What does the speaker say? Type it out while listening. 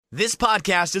This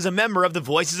podcast is a member of the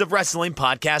Voices of Wrestling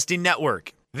Podcasting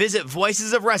Network. Visit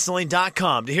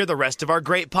voicesofwrestling.com to hear the rest of our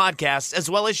great podcasts, as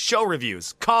well as show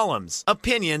reviews, columns,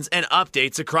 opinions, and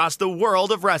updates across the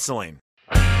world of wrestling.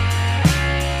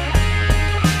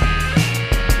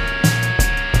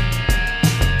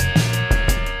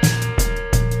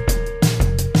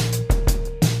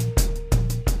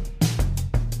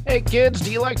 Hey kids,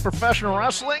 do you like professional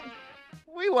wrestling?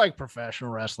 We like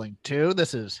professional wrestling too.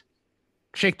 This is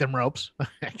Shake Them Ropes.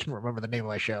 I can remember the name of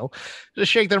my show. Just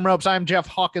Shake Them Ropes. I'm Jeff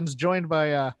Hawkins, joined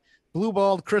by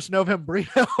Blueballs Chris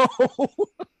Novembrino.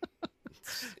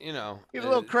 You know, He's a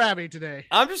little crabby today.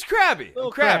 I'm just crabby.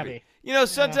 I'm crabby. You know,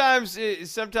 sometimes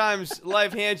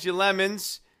life hands you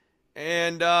lemons,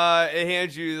 and it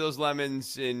hands you those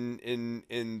lemons in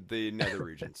the nether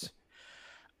regions.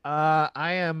 I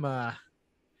am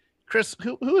Chris.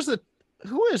 Who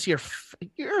is you're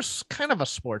kind of a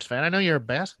sports fan. I know you're a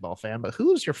basketball fan, but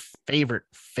who is your favorite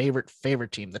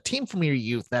team? The team from your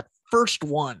youth, that first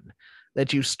one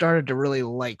that you started to really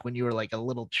like when you were like a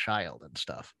little child and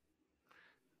stuff.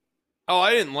 Oh,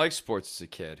 I didn't like sports as a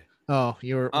kid. Oh,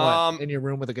 you were in your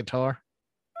room with a guitar?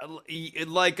 I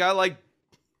like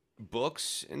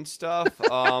books and stuff.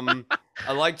 I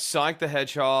liked Sonic the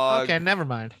Hedgehog. Okay, never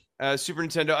mind. Super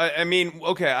Nintendo. I mean,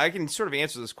 okay, I can sort of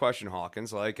answer this question,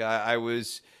 Hawkins. Like, I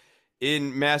was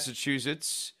in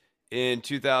Massachusetts in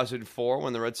 2004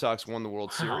 when the Red Sox won the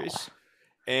World Series.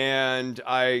 And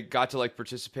I got to, like,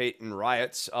 participate in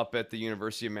riots up at the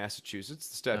University of Massachusetts.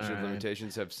 The statute of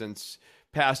limitations have since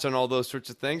passed on all those sorts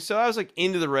of things. So I was, like,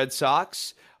 into the Red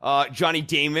Sox. Johnny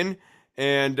Damon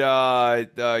and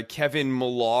Kevin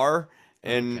Millar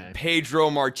and Pedro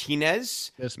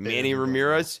Martinez, Manny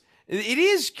Ramirez. It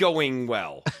is going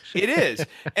well. It is.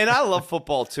 And I love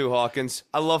football too, Hawkins.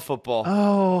 I love football.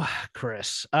 Oh,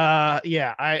 Chris. Aaron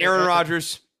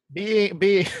Rodgers.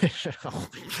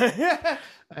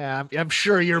 I'm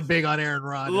sure you're big on Aaron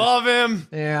Rodgers. Love him.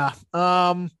 Yeah.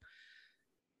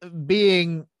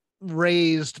 Being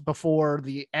raised before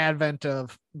the advent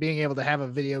of being able to have a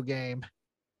video game,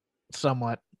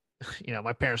 somewhat. You know,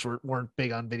 my parents weren't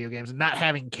big on video games, and not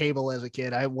having cable as a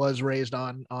kid. I was raised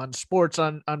on sports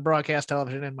on broadcast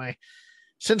television, and my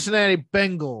Cincinnati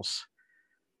Bengals,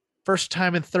 first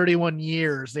time in 31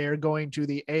 years, they are going to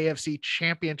the AFC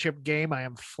Championship game. I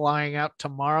am flying out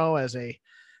tomorrow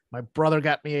my brother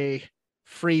got me a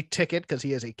free ticket because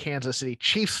he is a Kansas City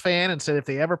Chiefs fan and said if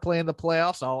they ever play in the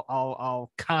playoffs,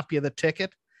 I'll comp you the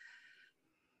ticket.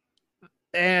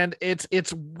 And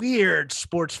it's weird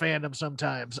sports fandom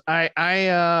sometimes.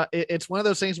 It's one of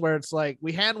those things where it's like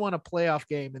we hadn't won a playoff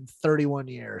game in 31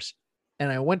 years, and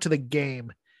I went to the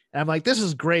game, and I'm like, this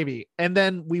is gravy. And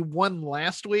then we won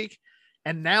last week,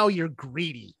 and now you're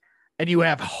greedy, and you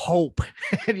have hope,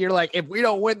 and you're like, if we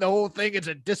don't win the whole thing, it's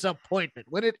a disappointment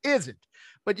when it isn't.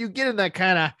 But you get in that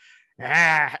kind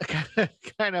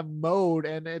of mode,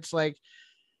 and it's like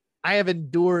I have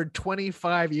endured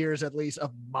 25 years at least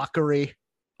of mockery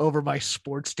over my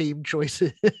sports team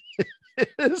choices.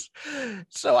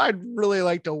 So I'd really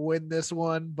like to win this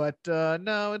one, but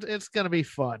no, it's going to be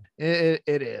fun. It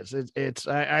is.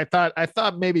 I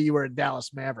thought maybe you were a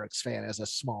Dallas Mavericks fan as a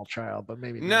small child, but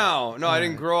maybe no, I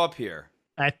didn't grow up here.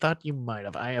 I thought you might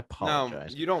have. I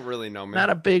apologize. No, you don't really know me. Not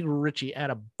a big Richie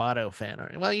Adebayo fan, are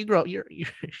you? Well, you grow. You're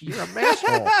a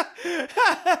masshole.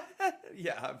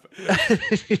 Yeah.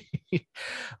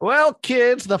 Well,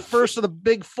 kids, the first of the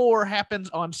big four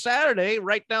happens on Saturday,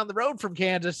 right down the road from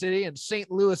Kansas City in St.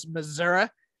 Louis, Missouri.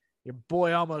 Your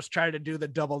boy almost tried to do the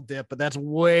double dip, but that's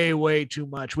way too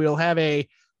much. We'll have a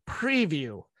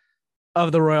preview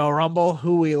of the Royal Rumble,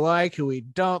 who we like, who we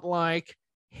don't like,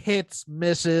 hits,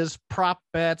 misses, prop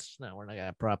bets. No, we're not gonna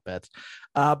have prop bets.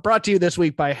 Brought to you this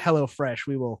week by HelloFresh.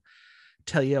 We will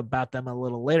tell you about them a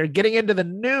little later. Getting into the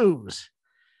news,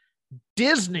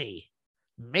 Disney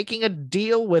making a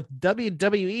deal with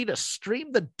WWE to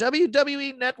stream the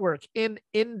WWE network in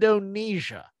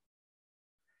Indonesia.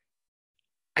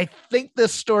 I think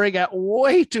this story got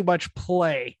way too much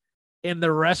play in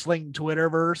the wrestling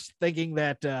Twitterverse, thinking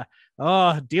that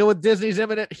deal with Disney's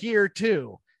imminent here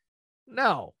too.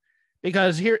 No,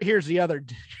 because here's the other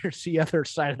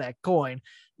side of that coin,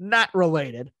 not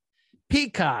related.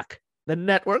 Peacock, the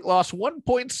network, lost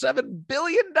 $1.7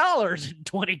 billion in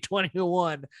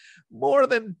 2021, more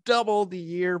than double the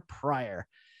year prior.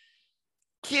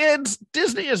 Kids,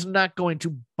 Disney is not going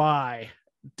to buy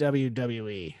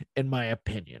WWE, in my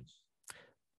opinion.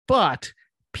 But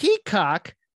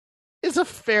Peacock is a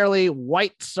fairly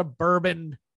white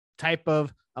suburban type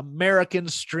of American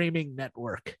streaming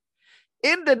network.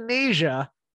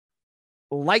 Indonesia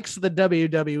likes the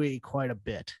WWE quite a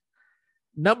bit.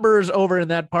 numbers over in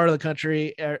that part of the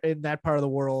country, in that part of the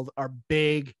world, are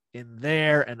big in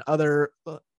there and other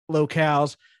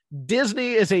locales.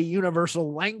 Disney is a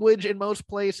universal language in most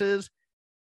places.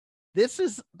 This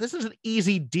is an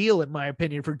easy deal, in my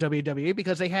opinion, for WWE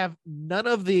because they have none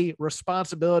of the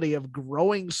responsibility of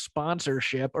growing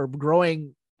sponsorship or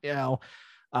growing,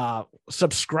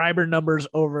 subscriber numbers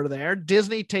over there.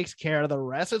 Disney takes care of the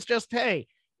rest. It's just, hey,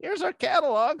 here's our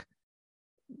catalog.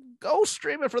 Go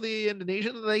stream it for the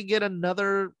Indonesians, and they get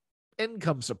another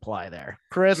income supply there.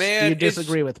 Chris, do you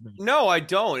disagree with me? No, I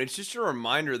don't. It's just a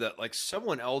reminder that like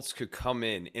someone else could come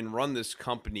in and run this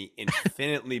company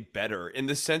infinitely better in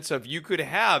the sense of you could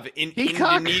have an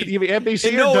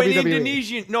Indonesian,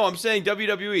 no, I'm saying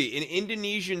WWE, an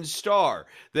Indonesian star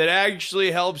that actually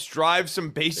helps drive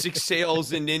some basic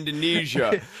sales in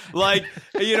Indonesia. Like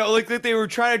they were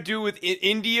trying to do with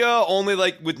India, only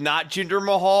like with not Jinder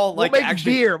Mahal. We'll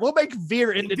make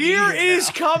Veer Indonesian. Veer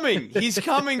is coming. He's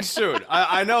coming soon.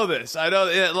 I know this. I know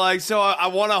it. So I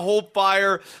want to hold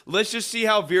fire. Let's just see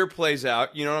how Veer plays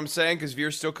out. You know what I'm saying? Because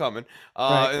Veer's still coming.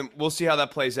 Right. And we'll see how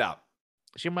that plays out.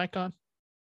 Is your mic on?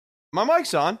 My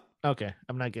mic's on. Okay.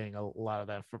 I'm not getting a lot of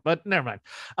that, but never mind.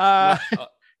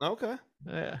 Okay.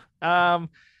 Yeah.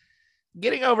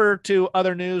 Getting over to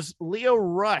other news, Lio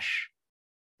Rush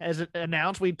has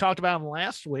announced, we talked about him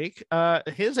last week,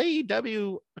 his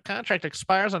AEW contract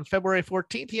expires on February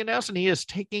 14th. He announced, and he is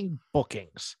taking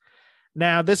bookings.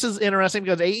 Now, this is interesting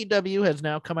because AEW has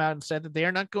now come out and said that they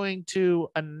are not going to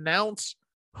announce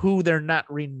who they're not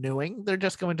renewing. They're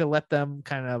just going to let them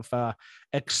kind of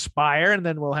expire, and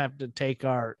then we'll have to take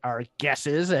our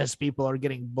guesses as people are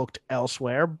getting booked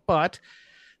elsewhere. But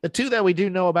the two that we do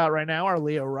know about right now are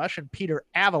Lio Rush and Peter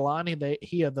Avalon.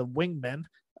 He are the wingmen.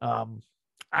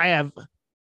 I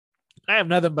have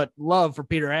nothing but love for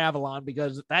Peter Avalon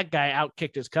because that guy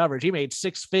outkicked his coverage. He made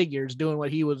six figures doing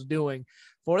what he was doing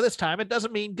for this time. It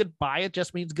doesn't mean goodbye. It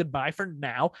just means goodbye for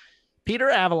now. Peter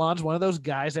Avalon's one of those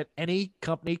guys that any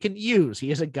company can use. He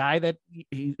is a guy that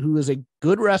who is a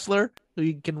good wrestler who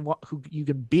you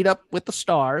can beat up with the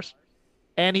stars,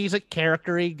 and he's a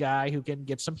character-y guy who can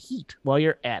get some heat while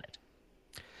you're at it.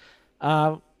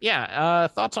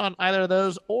 Thoughts on either of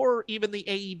those, or even the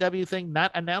AEW thing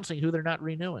not announcing who they're not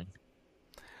renewing?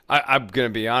 I'm going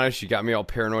to be honest. You got me all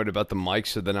paranoid about the mic,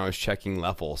 so then I was checking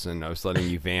levels, and I was letting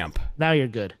you vamp. Now you're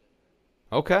good.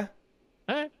 Okay.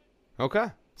 All right. Okay.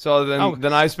 So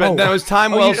then I spent that was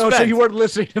time well spent. So you weren't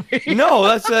listening to me? No,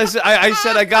 I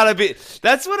said I gotta be.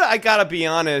 That's what I gotta be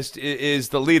honest is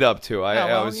the lead up to.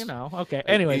 Okay.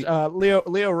 Anyways,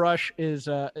 Lio Rush is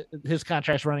his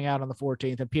contract's running out on the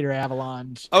 14th, and Peter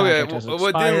Avalon's contract has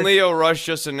expired. Didn't Lio Rush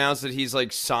just announce that he's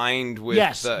like signed with?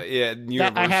 Yes,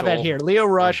 Universal. I have that here. Lio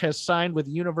Rush has signed with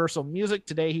Universal Music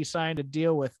today. He signed a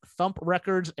deal with Thump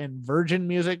Records and Virgin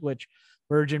Music, which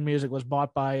Virgin Music was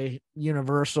bought by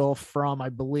Universal from, I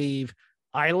believe,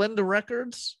 Island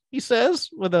Records, he says,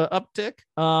 with an uptick.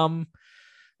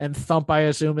 And Thump, I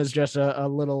assume, is just a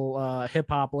little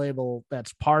hip-hop label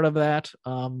that's part of that.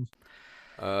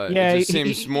 It just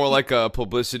seems more like a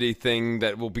publicity thing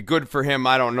that will be good for him.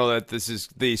 I don't know that this is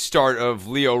the start of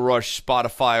Lio Rush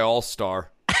Spotify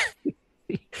All-Star.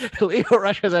 Lio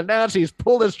Rush has announced he's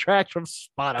pulled his tracks from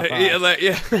Spotify.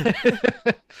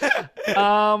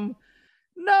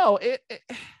 No, I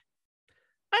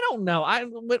don't know.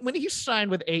 When he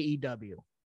signed with AEW,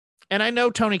 and I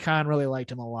know Tony Khan really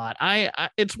liked him a lot.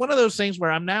 It's one of those things where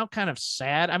I'm now kind of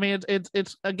sad. I mean,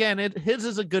 his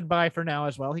is a goodbye for now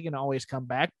as well. He can always come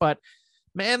back, but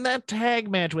man, that tag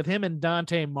match with him and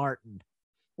Dante Martin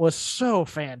was so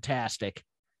fantastic,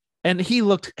 and he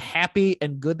looked happy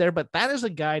and good there. But that is a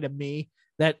guy to me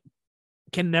that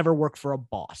can never work for a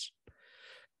boss,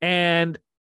 and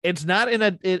it's not in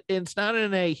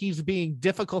a he's being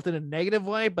difficult in a negative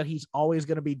way, but he's always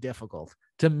going to be difficult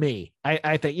to me.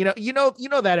 I think, you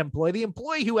know, that employee, the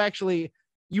employee who actually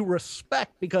you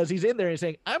respect because he's in there and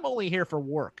saying, I'm only here for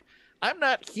work. I'm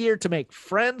not here to make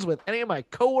friends with any of my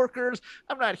coworkers.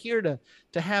 I'm not here to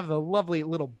have a lovely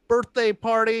little birthday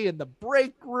party in the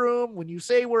break room. When you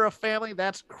say we're a family,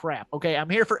 that's crap. Okay. I'm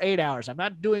here for 8 hours. I'm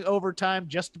not doing overtime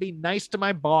just to be nice to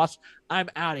my boss. I'm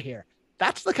out of here.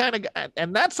 That's the kind of guy,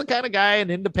 and that's the kind of guy an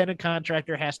independent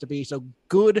contractor has to be. So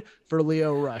good for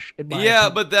Lio Rush.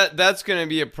 Opinion. But that's going to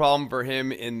be a problem for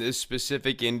him in this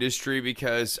specific industry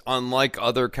because unlike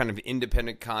other kind of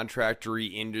independent contractory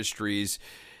industries,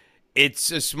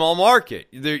 it's a small market.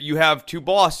 You have two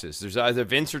bosses. There's either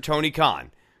Vince or Tony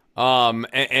Khan.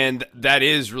 And that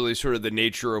is really sort of the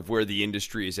nature of where the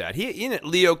industry is at.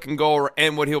 Lio can go,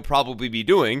 and what he'll probably be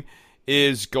doing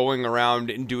is going around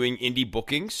and doing indie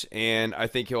bookings, and I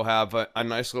think he'll have a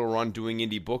nice little run doing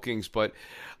indie bookings. But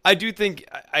I do think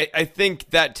I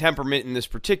think that temperament in this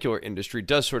particular industry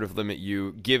does sort of limit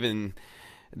you, given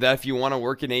that if you want to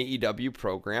work an AEW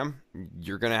program,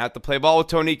 you're going to have to play ball with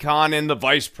Tony Khan and the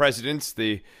vice presidents,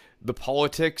 the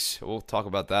politics. We'll talk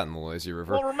about that in the Lazy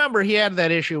River. Well, remember, he had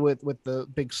that issue with the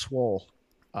Big Swole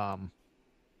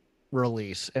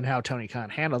release and how Tony Khan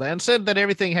handled that, and said that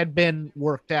everything had been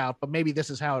worked out, but maybe this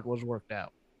is how it was worked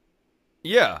out.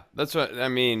 Yeah, that's what I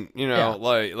mean. You know,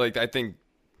 like I think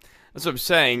that's what I'm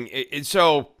saying.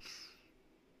 So,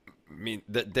 I mean,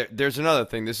 there's another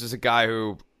thing. This is a guy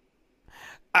who,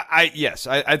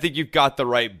 I think you've got the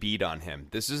right beat on him.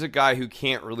 This is a guy who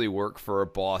can't really work for a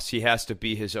boss. He has to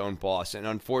be his own boss. And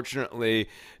unfortunately,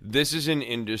 this is an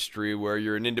industry where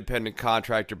you're an independent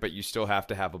contractor, but you still have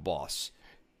to have a boss.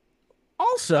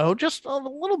 Also, just a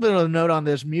little bit of a note on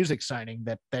this music signing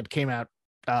that came out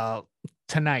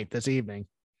tonight, this evening.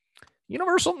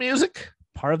 Universal Music,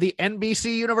 part of the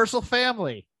NBC Universal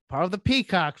family, part of the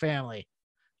Peacock family,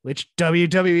 which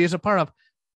WWE is a part of.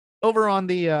 Over on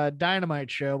the Dynamite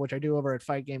show, which I do over at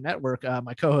Fight Game Network,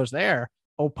 my co-host there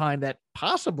opined that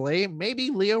possibly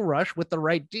maybe Leo Rush, with the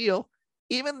right deal,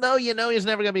 even though he's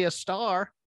never going to be a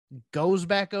star, goes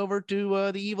back over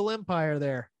to the Evil Empire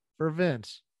there for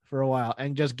Vince for a while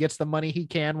and just gets the money he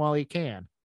can while he can.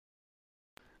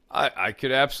 I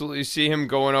could absolutely see him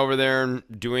going over there and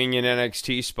doing an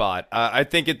NXT spot. I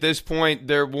think at this point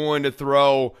they're willing to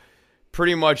throw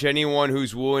pretty much anyone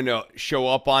who's willing to show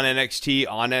up on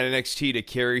NXT to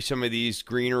carry some of these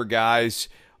greener guys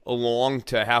along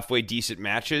to halfway decent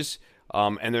matches.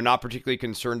 And they're not particularly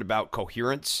concerned about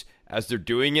coherence as they're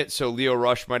doing it. So Leo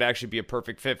Rush might actually be a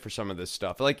perfect fit for some of this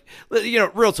stuff. Like,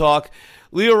 real talk,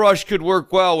 Leo Rush could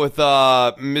work well with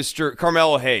Mr.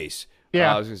 Carmelo Hayes.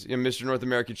 Yeah. Mr. North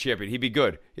American Champion. He'd be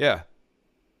good. Yeah.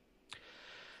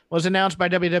 Was announced by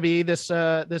WWE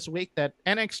this week that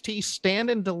NXT Stand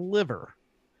and Deliver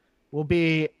will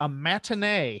be a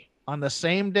matinee on the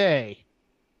same day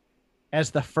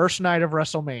as the first night of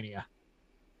WrestleMania.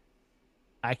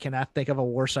 I cannot think of a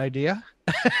worse idea.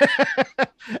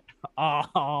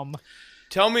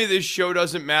 Tell me this show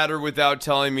doesn't matter without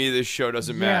telling me this show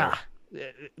doesn't matter.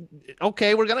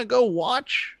 Okay, we're gonna go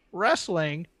watch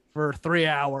wrestling for 3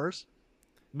 hours,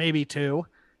 maybe 2.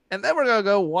 And then we're going to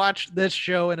go watch this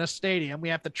show in a stadium. We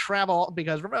have to travel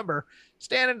because, remember,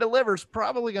 Stand and Deliver is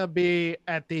probably going to be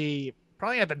at the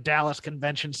Dallas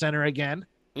Convention Center again.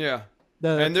 Yeah.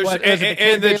 Bailey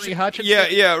Hutchinson?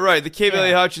 Yeah, right. The K.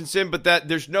 Bailey Hutchinson, but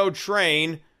there's no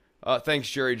train. Thanks,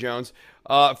 Jerry Jones.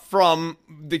 From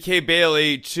the K.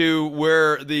 Bailey to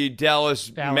where the Dallas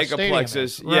Megaplex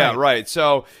is. Right. Yeah, right.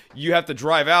 So you have to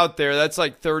drive out there. That's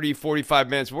like 30, 45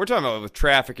 minutes. We're talking about with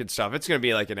traffic and stuff. It's going to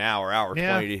be like an hour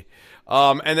 20.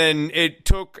 And then it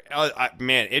took,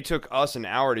 it took us an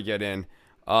hour to get in.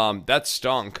 That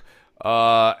stunk.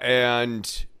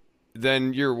 And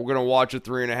then we're going to watch a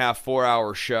 3.5, 4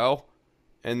 hour show.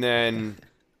 And then,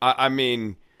 I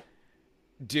mean,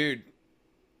 dude,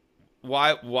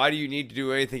 why do you need to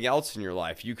do anything else in your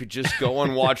life? You could just go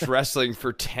and watch wrestling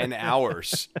for 10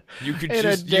 hours. You could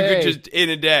just do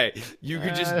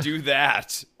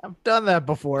that. I've done that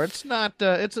before. It's not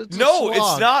it's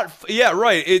not. Yeah,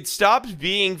 right. It stops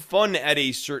being fun at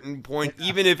a certain point,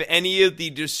 even if any of the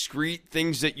discrete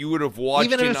things that you would have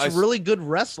watched, even if it's really good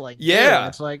wrestling. Yeah. Too.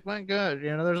 It's like, my God,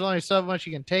 there's only so much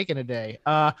you can take in a day.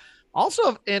 Also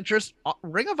of interest,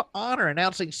 Ring of Honor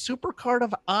announcing Supercard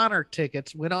of Honor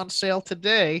tickets went on sale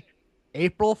today,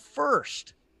 April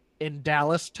 1st in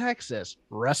Dallas, Texas,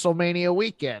 WrestleMania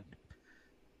weekend.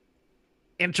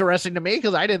 Interesting to me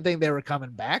because I didn't think they were coming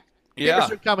back. Yeah.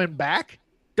 They're coming back.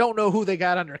 Don't know who they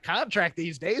got under contract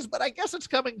these days, but I guess it's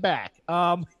coming back.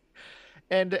 And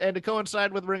to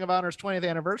coincide with Ring of Honor's 20th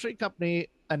anniversary, company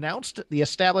announced the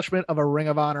establishment of a Ring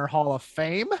of Honor Hall of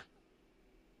Fame.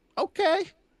 Okay.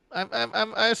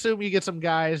 I assume you get some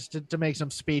guys to make some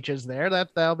speeches there.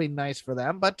 That'll be nice for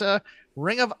them. But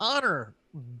Ring of Honor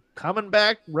coming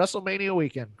back WrestleMania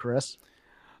weekend, Chris.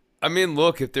 I mean,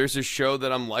 look, if there's a show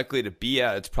that I'm likely to be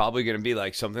at, it's probably going to be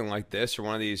like something like this or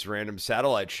one of these random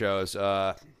satellite shows.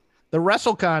 The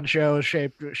WrestleCon show is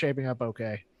shaping up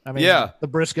okay. I mean, the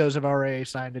Briscoes have already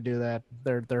signed to do that.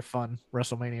 They're fun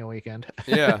WrestleMania weekend.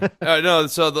 Yeah, no.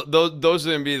 So those are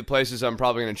going to be the places I'm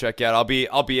probably going to check out.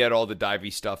 I'll be at all the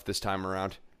divey stuff this time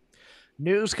around.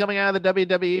 News coming out of the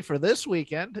WWE for this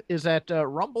weekend is that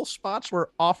Rumble spots were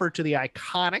offered to the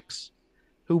Iconics,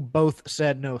 who both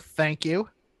said no, thank you,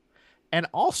 and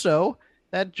also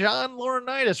that John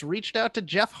Laurinaitis reached out to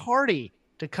Jeff Hardy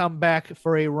to come back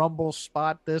for a Rumble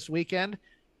spot this weekend.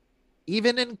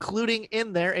 even including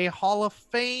in there a Hall of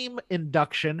Fame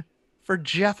induction for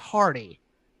Jeff Hardy,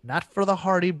 not for the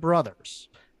Hardy brothers.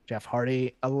 Jeff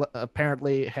Hardy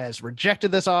apparently has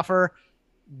rejected this offer.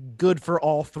 Good for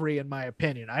all three, in my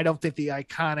opinion. I don't think the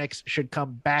Iconics should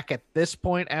come back at this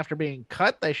point after being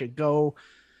cut. They should go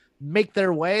make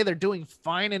their way. They're doing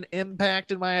fine in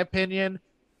Impact, in my opinion.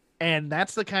 And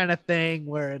that's the kind of thing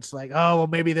where it's like, oh, well,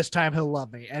 maybe this time he'll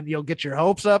love me, and you'll get your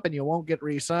hopes up, and you won't get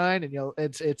re-signed, and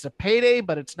it's a payday,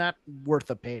 but it's not worth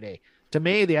a payday. To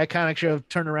me, the Iconics should have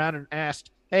turned around and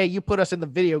asked, hey, you put us in the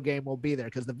video game, we'll be there,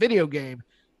 because the video game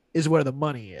is where the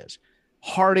money is.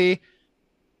 Hardy,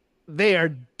 they are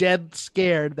dead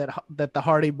scared that the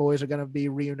Hardy boys are going to be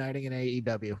reuniting in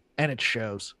AEW, and it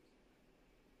shows.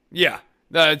 Yeah,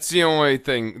 that's the only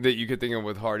thing that you could think of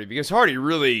with Hardy, because Hardy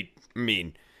really, I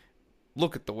mean,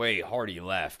 look at the way Hardy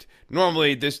left.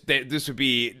 Normally, this would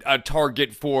be a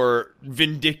target for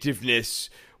vindictiveness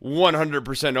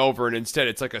 100% over, and instead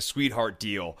it's like a sweetheart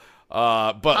deal.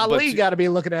 But Ali got to be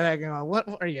looking at that going, what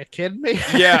are you kidding me?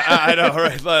 Yeah, I know,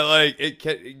 right?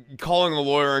 Calling a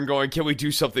lawyer and going, can we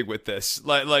do something with this?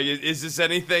 Like is this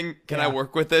anything? Can I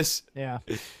work with this? Yeah,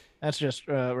 that's just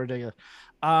ridiculous.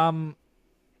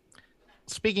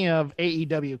 Speaking of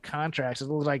AEW contracts, it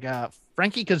looks like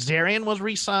Frankie Kazarian was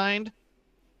re-signed.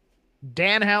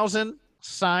 Danhausen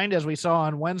signed, as we saw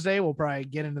on Wednesday. We'll probably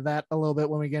get into that a little bit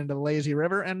when we get into Lazy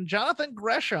River. And Jonathan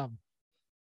Gresham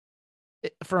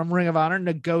from Ring of Honor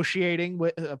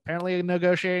apparently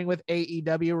negotiating with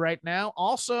AEW right now.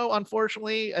 Also,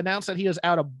 unfortunately, announced that he is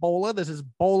out of Bola. This is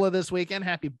Bola this weekend.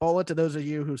 Happy Bola to those of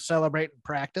you who celebrate and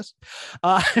practice.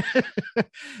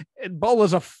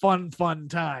 Bola's a fun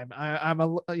time.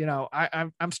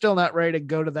 I'm still not ready to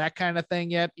go to that kind of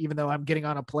thing yet, even though I'm getting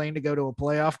on a plane to go to a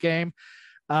playoff game.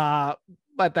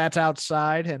 But that's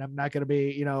outside, and I'm not going to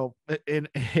be,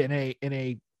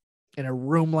 in a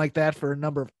room like that for a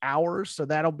number of hours. So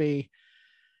it'll be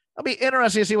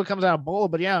interesting to see what comes out of Bola.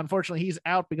 But yeah, unfortunately he's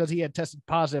out because he had tested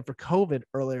positive for COVID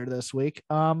earlier this week.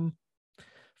 Frankie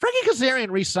Kazarian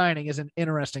re-signing is an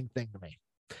interesting thing to me.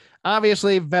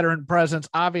 Obviously veteran presence,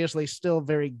 obviously still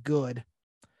very good.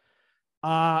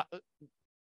 To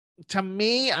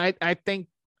me, I think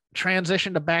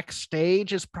transition to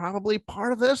backstage is probably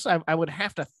part of this. I would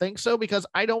have to think so, because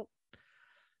I don't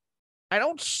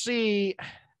see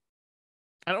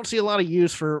a lot of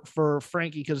use for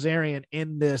Frankie Kazarian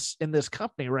in this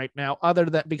company right now, other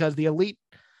than because the elite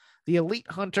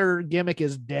hunter gimmick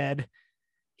is dead.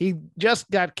 He just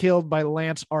got killed by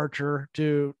Lance Archer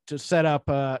to set up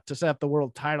the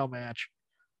world title match.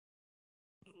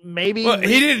 Maybe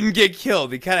he didn't get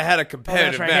killed. He kind of had a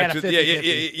competitive match.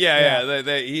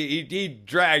 He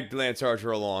dragged Lance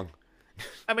Archer along.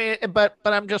 I mean, but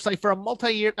I'm just like, for a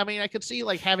multi-year, I mean, I could see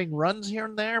like having runs here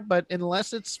and there, but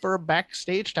unless it's for a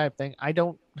backstage type thing,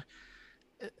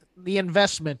 the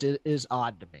investment is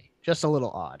odd to me. Just a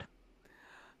little odd.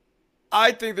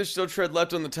 I think there's still tread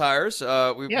left on the tires.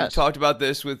 We've talked about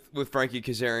this with Frankie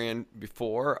Kazarian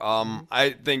before.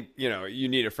 I think, you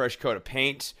need a fresh coat of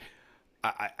paint.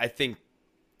 I think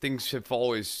things have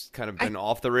always kind of been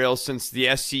off the rails since the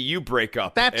SCU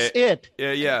breakup. That's it.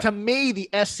 Yeah. To me, the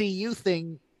SCU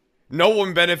thing. No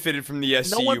one benefited from the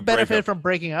SCU. No one benefited from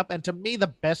breaking up. And to me, the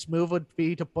best move would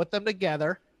be to put them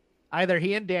together. Either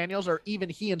he and Daniels, or even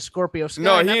he and Scorpio Sky.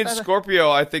 No, he and Scorpio,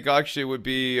 I think, actually would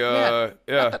be. Not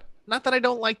that I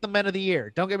don't like the Men of the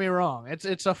Year. Don't get me wrong.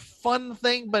 It's a fun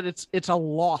thing, but it's a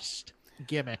lost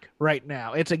gimmick right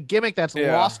now. It's a gimmick that's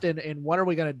lost in what are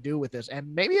we going to do with this?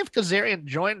 And maybe if Kazarian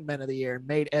joined Men of the Year and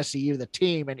made SCU the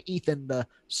team and Ethan the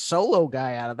solo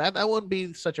guy out of that wouldn't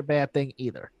be such a bad thing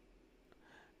either.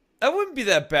 That wouldn't be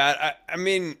that bad. I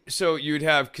mean, so you'd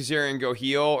have Kazarian go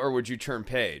heel, or would you turn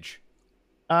Page?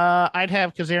 I'd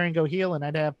have Kazarian go heel, and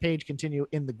I'd have Page continue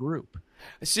in the group.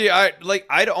 See,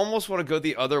 I'd almost want to go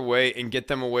the other way and get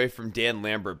them away from Dan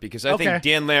Lambert, because I think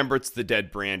Dan Lambert's the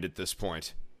dead brand at this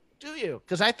point. Do you?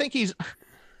 Because I think he's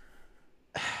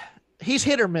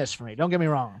hit or miss for me. Don't get me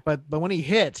wrong, but when he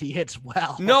hits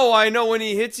well. No, I know when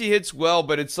he hits well,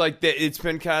 but it's like that. It's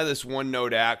been kind of this one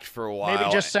note act for a while.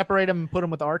 Maybe just seperate him and put him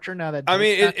with Archer now that. I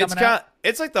mean,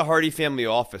 it's like the Hardy Family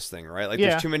Office thing, right? Like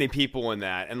there's too many people in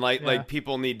that, and like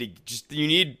people need to you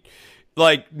need.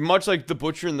 Like, much like the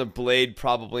Butcher and the Blade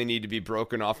probably need to be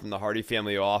broken off from the Hardy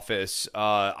Family Office,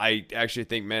 I actually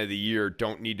think Men of the Year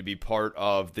don't need to be part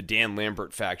of the Dan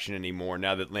Lambert faction anymore,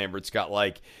 now that Lambert's got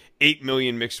like 8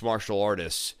 million mixed martial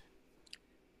artists.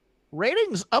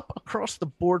 Ratings up across the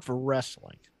board for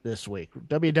wrestling this week.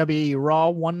 WWE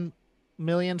Raw,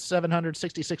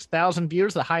 1,766,000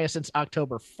 viewers, the highest since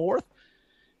October 4th.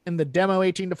 in the demo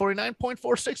 18 to 49,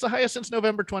 0.46, the highest since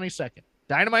November 22nd.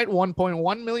 Dynamite,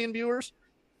 1.1 million viewers,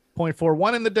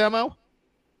 0.41 in the demo.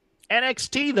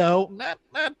 NXT, though,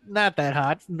 not that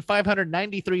hot.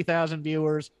 593,000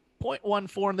 viewers,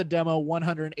 0.14 in the demo,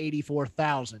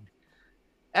 184,000.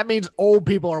 That means old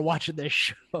people are watching this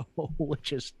show,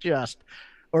 which is just,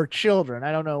 or children,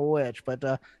 I don't know which. But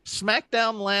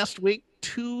SmackDown last week,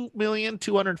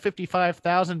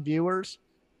 2,255,000 viewers,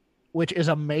 which is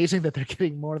amazing that they're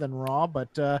getting more than Raw.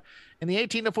 But in the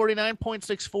 18 to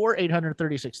 49.64,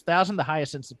 836,000, the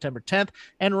highest since September 10th.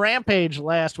 And Rampage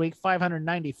last week,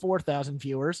 594,000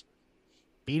 viewers,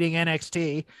 beating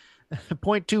NXT.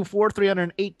 0.24,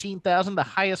 318,000, the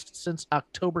highest since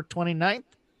October 29th.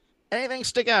 Anything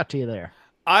stick out to you there?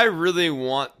 I really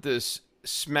want this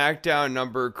SmackDown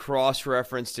number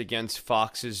cross-referenced against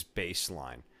Fox's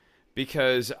baseline,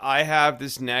 because I have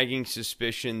this nagging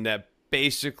suspicion that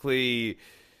basically,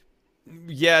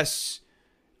 yes,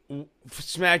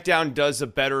 SmackDown does a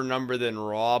better number than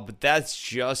Raw, but that's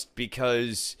just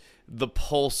because the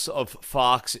pulse of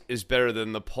Fox is better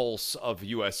than the pulse of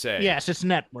USA. Yes, it's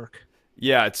network.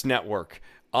 Yeah, it's network.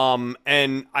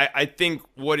 And I think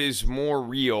what is more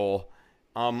real,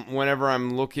 whenever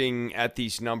I'm looking at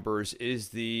these numbers, is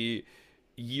the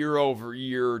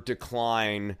year-over-year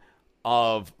decline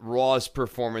of Raw's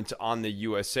performance on the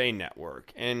USA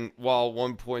Network. And while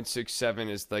 1.67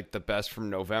 is like the best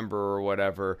from November or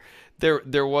whatever,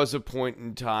 there was a point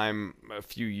in time a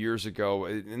few years ago,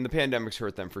 and the pandemic's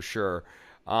hurt them for sure,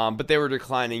 but they were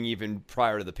declining even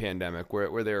prior to the pandemic,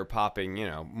 where they were popping,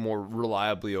 more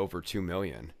reliably over 2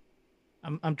 million.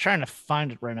 I'm trying to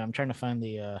find it right now. I'm trying to find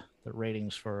the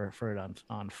ratings for it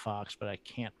on Fox, but I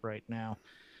can't right now.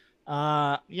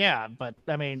 Yeah, but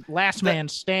I mean, Last Man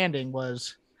Standing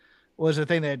was the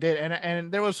thing that it did,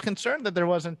 and there was concern that there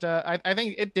wasn't. I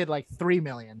think it did like 3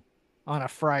 million on a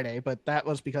Friday, but that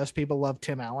was because people love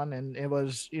Tim Allen, and it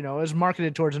was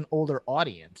marketed towards an older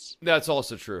audience. That's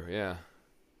also true. Yeah.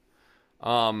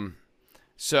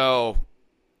 So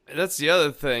that's the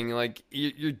other thing. Like,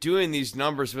 you're doing these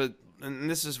numbers, but, and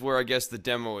this is where I guess the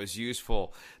demo is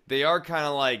useful. They are kind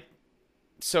of like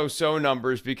so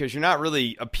numbers, because you're not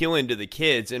really appealing to the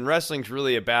kids, and wrestling's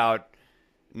really about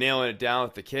nailing it down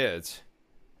with the kids.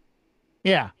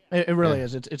 Yeah, it really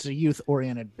is. It's a youth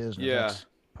oriented business. Yeah. That's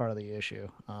part of the issue.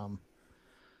 Have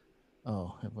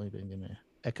we been going to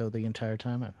echo the entire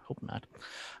time? I hope not.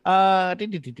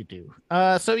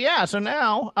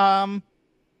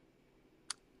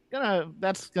 So now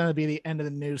that's gonna be the end of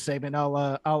the news segment.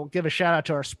 I'll give a shout out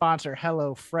to our sponsor,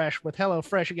 HelloFresh. With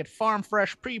HelloFresh, you get farm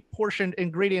fresh, pre-portioned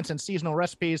ingredients and seasonal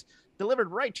recipes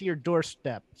delivered right to your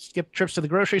doorstep. Skip trips to the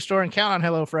grocery store and count on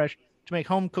HelloFresh to make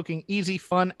home cooking easy,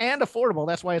 fun, and affordable.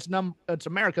 That's why it's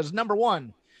America's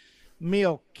 #1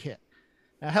 meal kit.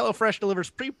 Now, HelloFresh delivers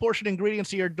pre-portioned ingredients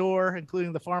to your door,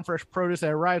 including the farm fresh produce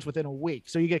that arrives within a week,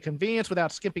 so you get convenience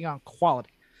without skipping on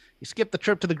quality. You skip the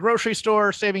trip to the grocery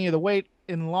store, saving you the wait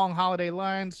in long holiday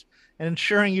lines and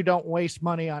ensuring you don't waste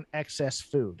money on excess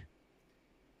food.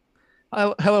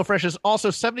 HelloFresh is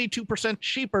also 72%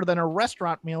 cheaper than a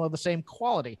restaurant meal of the same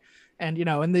quality. And,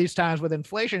 in these times with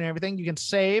inflation and everything, you can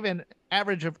save an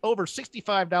average of over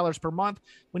 $65 per month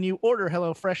when you order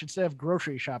HelloFresh instead of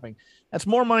grocery shopping. That's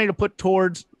more money to put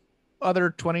towards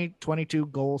other 2022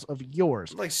 goals of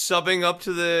yours. Like subbing up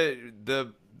to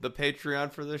the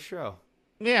Patreon for this show.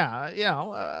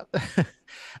 Yeah,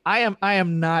 I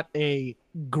am not a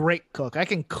great cook. I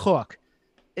can cook.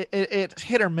 It's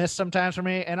hit or miss sometimes for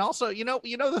me. And also,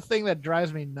 the thing that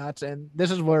drives me nuts, and this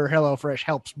is where HelloFresh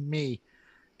helps me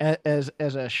as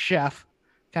a chef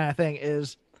kind of thing,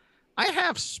 is I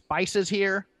have spices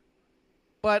here,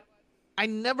 but I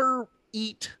never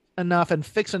eat enough and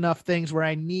fix enough things where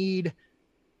I need,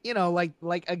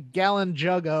 like a gallon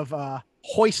jug of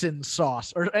hoisin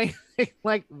sauce or anything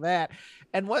like that.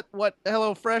 And what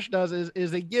HelloFresh does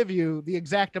is they give you the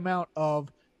exact amount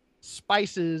of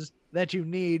spices that you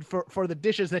need for the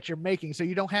dishes that you're making, so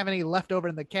you don't have any left over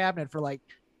in the cabinet for like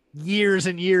years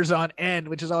and years on end,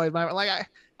 which is always I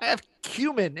have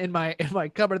cumin in my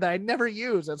cupboard that I never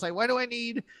use. It's like, why do I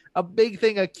need a big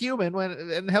thing of cumin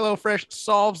and HelloFresh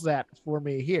solves that for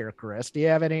me here? Chris, do you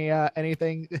have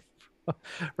anything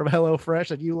from HelloFresh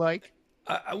that you like?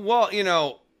 What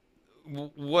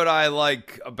I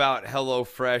like about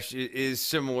HelloFresh is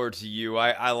similar to you.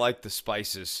 I like the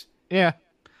spices. Yeah.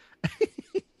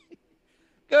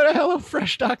 Go to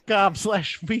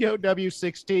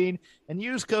HelloFresh.com/VOW16 and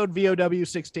use code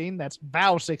VOW16. That's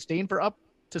VOW16 for up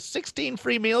to 16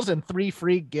 free meals and 3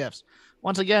 free gifts.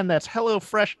 Once again, that's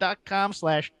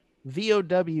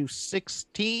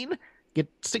HelloFresh.com/VOW16 Get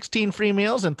 16 free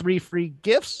meals and 3 free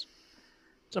gifts.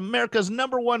 It's America's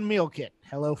 #1 meal kit,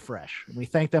 HelloFresh. And we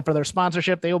thank them for their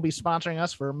sponsorship. They will be sponsoring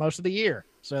us for most of the year.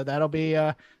 So that'll be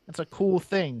that's a cool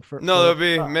thing for there'll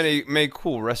be us. many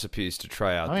cool recipes to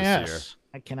try out this year.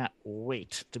 I cannot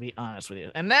wait, to be honest with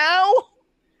you. And now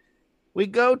we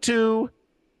go to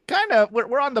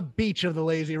we're on the beach of the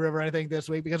lazy river, I think, this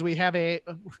week, because we have is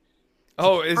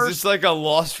this like a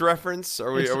Lost reference?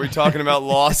 Are we talking about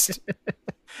Lost?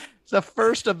 It's the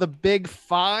first of the big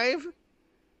 5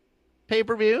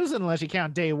 pay-per-views, unless you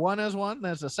count day 1 as one.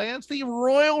 That's the second. It's the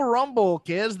Royal Rumble,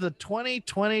 kids, the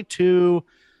 2022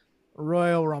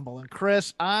 Royal Rumble. And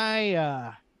Chris,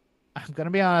 I'm going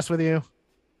to be honest with you,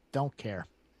 don't care.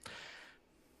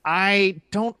 I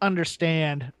don't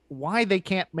understand why they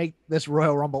can't make this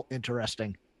Royal Rumble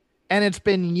interesting. And it's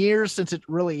been years since it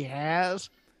really has,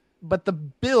 but the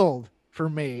build for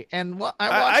me, and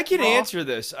I can answer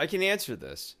this.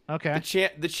 Okay.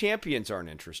 The champions aren't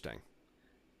interesting.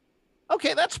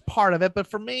 Okay, that's part of it, but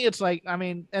for me, it's like, I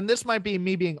mean, and this might be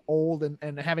me being old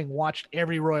and having watched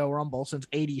every Royal Rumble since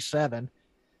 '87.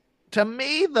 To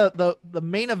me, the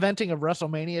main eventing of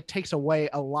WrestleMania takes away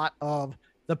a lot of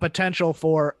the potential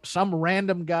for some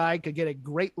random guy could get a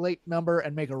great late number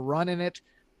and make a run in it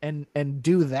and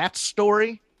do that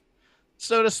story,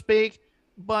 so to speak.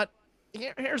 But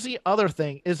here's the other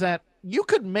thing, is that you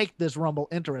could make this Rumble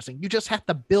interesting. You just have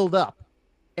to build up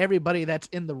everybody that's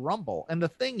in the Rumble. And the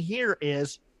thing here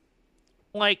is,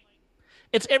 like,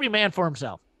 it's every man for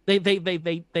himself. They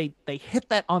hit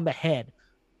that on the head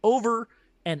over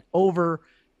and over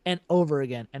and over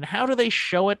again. And how do they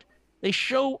show it? They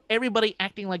show everybody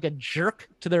acting like a jerk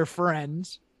to their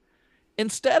friends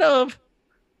instead of,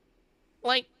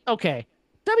 like, okay,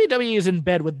 WWE is in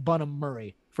bed with Bunham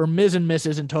Murray for Ms. and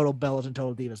Mrs. and Total Bellas and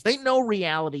Total Divas. They know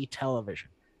reality television.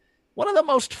 One of the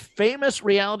most famous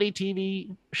reality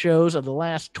TV shows of the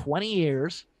last 20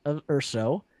 years or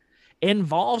so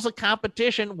involves a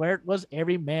competition where it was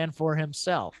every man for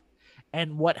himself.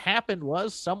 And what happened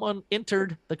was someone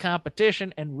entered the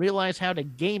competition and realized how to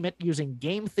game it using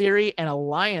game theory and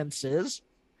alliances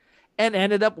and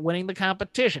ended up winning the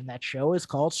competition. That show is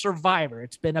called Survivor.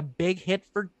 It's been a big hit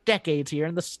for decades here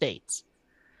in the States.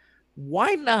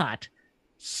 Why not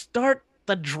start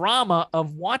the drama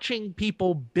of watching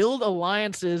people build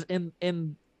alliances in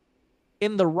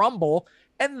the Rumble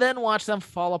and then watch them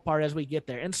fall apart as we get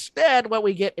there? Instead, what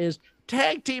we get is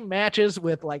tag team matches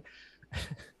with, like,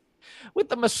 with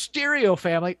the Mysterio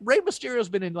family. Rey Mysterio's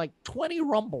been in like 20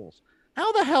 Rumbles.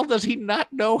 How the hell does he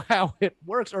not know how it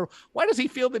works? Or why does he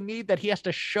feel the need that he has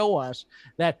to show us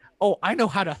that, oh, I know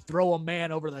how to throw a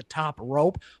man over the top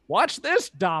rope? Watch this,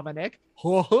 Dominic.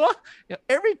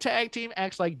 Every tag team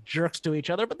acts like jerks to each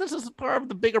other, but this is part of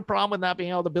the bigger problem with not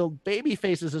being able to build baby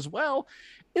faces as well,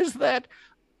 is that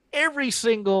every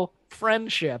single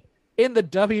friendship in the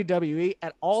WWE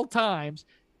at all times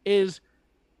is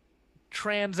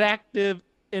transactive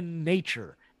in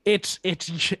nature. It's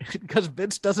because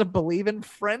Vince doesn't believe in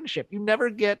friendship. You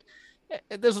never get,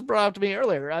 this was brought up to me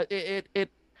earlier,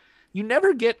 you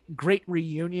never get great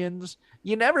reunions.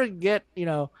 You never get,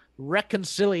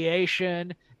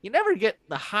 reconciliation. You never get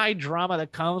the high drama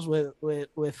that comes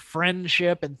with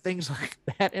friendship and things like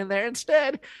that in there.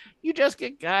 Instead, you just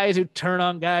get guys who turn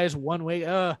on guys one way,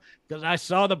 because I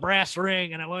saw the brass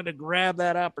ring and I wanted to grab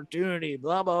that opportunity,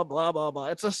 blah, blah, blah, blah, blah.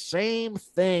 It's the same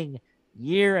thing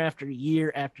year after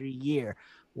year after year.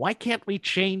 Why can't we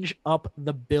change up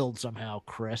the build somehow,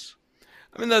 Chris?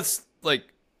 I mean, that's like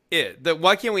it.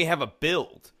 Why can't we have a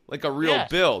build, like a real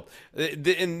build?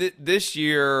 And this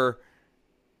year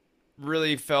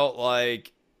really felt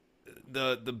like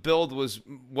the build was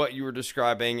what you were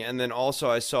describing, and then also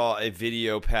I saw a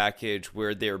video package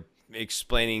where they're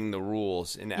explaining the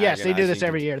rules. Yes, they do this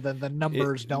every year. The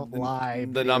numbers don't lie.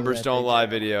 The numbers don't lie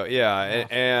video. Yeah,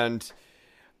 and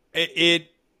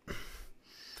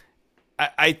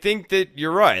I think that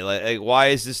you're right. Like, why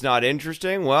is this not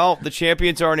interesting? Well, the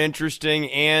champions aren't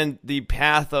interesting, and the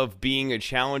path of being a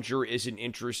challenger isn't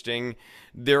interesting.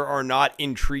 There are not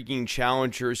intriguing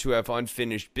challengers who have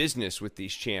unfinished business with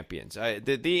these champions.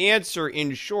 The answer,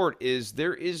 in short, is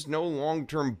there is no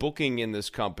long-term booking in this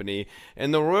company,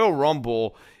 and the Royal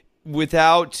Rumble,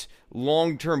 without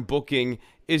long-term booking,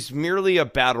 is merely a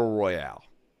battle royale.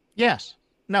 Yes.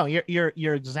 No, you're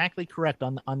exactly correct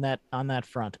on that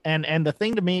front. And the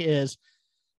thing to me is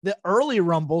the early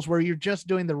Rumbles where you're just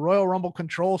doing the Royal Rumble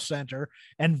Control Center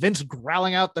and Vince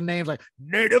growling out the names like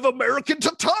Native American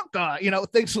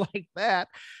Tatanka, things like that.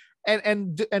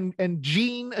 and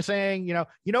Gene saying,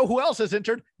 who else has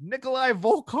entered? Nikolai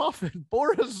Volkov and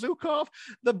Boris Zukov,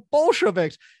 the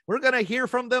Bolsheviks. We're going to hear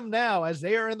from them now as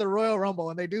they are in the Royal Rumble,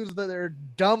 and they do their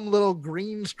dumb little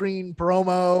green screen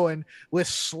promo and with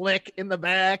Slick in the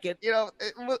back. And,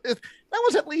 that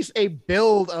was at least a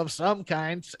build of some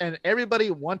kind, and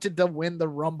everybody wanted to win the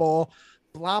Rumble.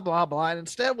 Blah, blah, blah. And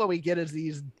instead, what we get is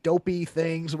these dopey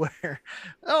things where,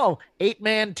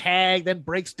 8-man tag, then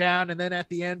breaks down. And then at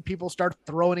the end, people start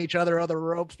throwing each other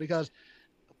ropes because.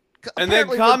 And then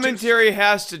commentary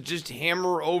has to just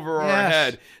hammer over our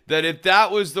head that if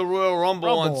that was the Royal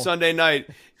Rumble on Sunday night,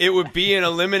 it would be an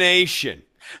elimination.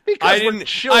 Because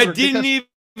I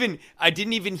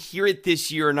didn't even hear it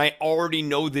this year, and I already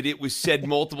know that it was said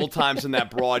multiple times in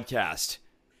that broadcast.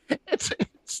 It's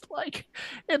like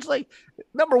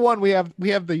number one, we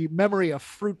have the memory of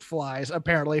fruit flies,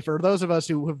 apparently, for those of us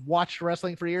who have watched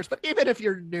wrestling for years. But even if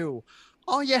you're new,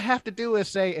 all you have to do is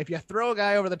say, if you throw a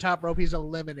guy over the top rope, he's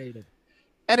eliminated.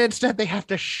 And instead they have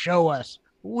to show us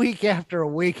week after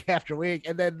week after week.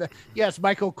 And then yes,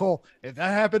 Michael Cole, if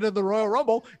that happened in the Royal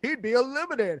Rumble, he'd be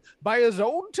eliminated by his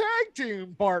own tag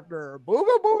team partner.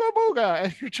 Booga booga booga.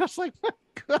 And you're just like,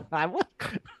 God, what?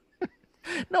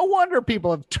 No wonder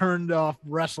people have turned off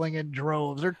wreshling in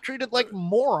droves. They're treated like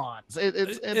morons.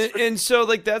 And so,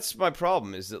 like, that's my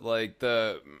problem, is that, like,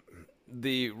 the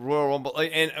Royal Rumble,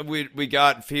 and we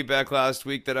got feedback last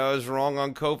week that I was wrong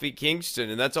on Kofi Kingston,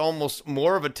 and that's almost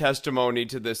more of a testimony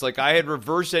to this. Like, I had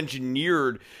reverse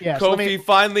engineered Kofi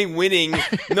finally winning.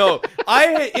 No, I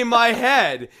had in my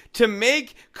head, to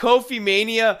make Kofi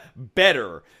Mania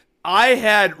better, I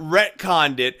had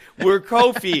retconned it where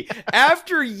Kofi,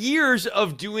 after years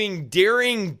of doing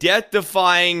daring,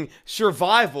 death-defying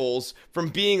survivals from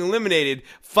being eliminated,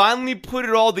 finally put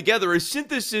it all together, a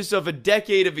synthesis of a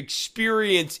decade of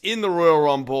experience in the Royal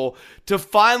Rumble to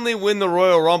finally win the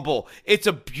Royal Rumble. It's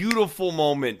a beautiful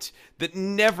moment that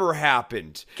never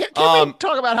happened. Can we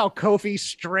talk about how Kofi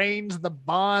strains the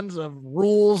bonds of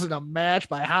rules in a match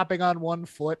by hopping on one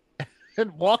foot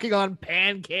and walking on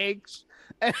pancakes?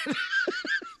 Why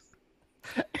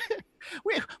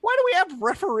do we have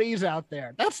referees out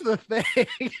there? That's the thing.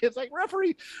 It's like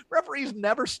referees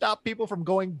never stop people from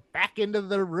going back into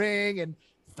the ring and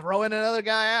throwing another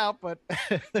guy out, but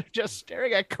they're just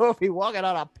staring at Kofi walking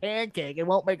on a pancake and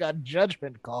won't make a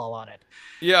judgment call on it.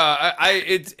 Yeah,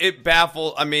 it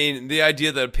baffled. I mean, the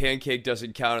idea that a pancake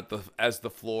doesn't count as the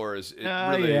floor is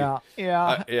really. I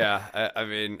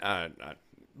mean,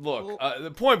 look,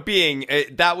 the point being,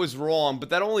 that was wrong, but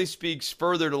that only speaks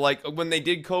further to, like, when they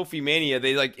did Kofi Mania,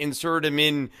 they, like, inserted him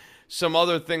in some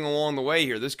other thing along the way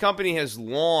here. This company has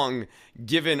long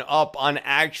given up on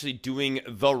actually doing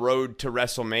the road to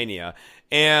WrestleMania.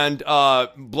 And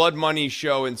Blood Money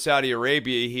show in Saudi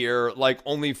Arabia here, like,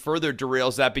 only further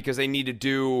derails that because they need to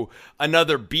do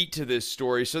another beat to this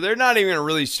story. So they're not even going to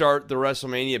really start the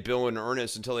WrestleMania bill in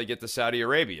earnest until they get to Saudi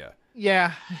Arabia.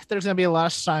 Yeah, there's going to be a lot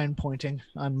of sign pointing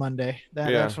on Monday.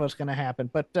 That's what's going to happen.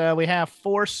 But we have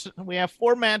four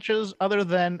matches other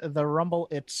than the Rumble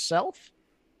itself.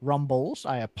 Rumbles,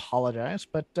 I apologize,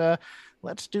 but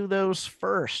let's do those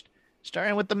first.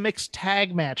 Starting with the mixed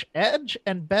tag match, Edge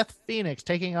and Beth Phoenix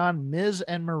taking on Miz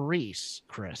and Maurice.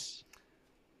 Chris,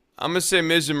 I'm gonna say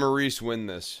Miz and Maurice win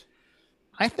this.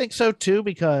 I think so too,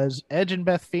 because Edge and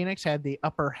Beth Phoenix had the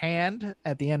upper hand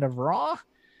at the end of Raw.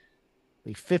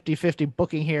 The 50-50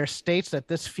 booking here states that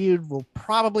this feud will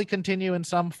probably continue in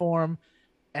some form,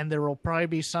 and there will probably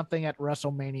be something at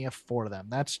WrestleMania for them.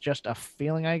 That's just a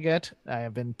feeling I get. I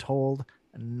have been told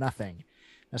nothing.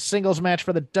 A singles match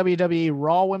for the WWE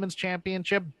Raw Women's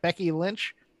Championship, Becky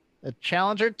Lynch, the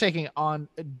challenger, taking on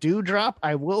Doudrop.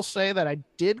 I will say that I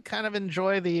did kind of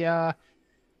enjoy the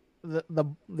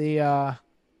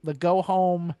go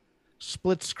home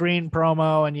split screen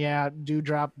promo, and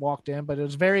Doudrop walked in, but it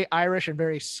was very Irish and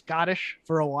very Scottish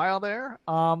for a while there.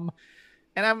 And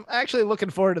I'm actually looking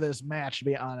forward to this match, to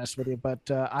be honest with you. But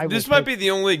this might be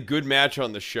the only good match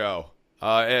on the show.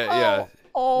 Yeah.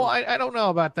 Oh, I don't know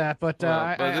about that, but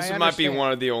this might be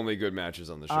one of the only good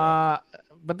matches on the show.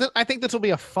 But I think this will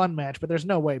be a fun match. But there's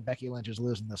no way Becky Lynch is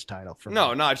losing this title.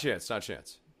 Not a chance. Not a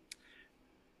chance.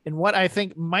 In what I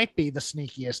think might be the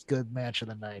sneakiest good match of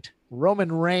the night,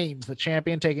 Roman Reigns, the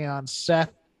champion, taking on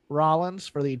Seth Rollins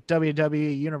for the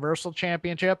WWE Universal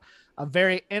Championship. A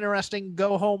very interesting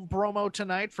go-home promo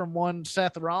tonight from one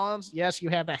Seth Rollins. Yes, you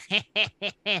have the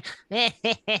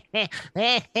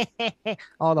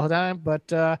all the time,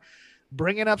 but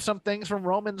bringing up some things from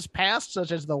Roman's past,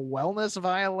 such as the wellness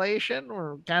violation,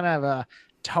 or kind of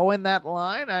towing that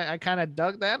line. I kind of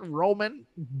dug that. Roman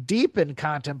deep in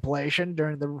contemplation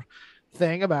during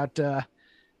thing about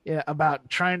about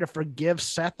trying to forgive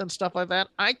Seth and stuff like that.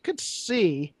 I could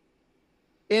see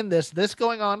in this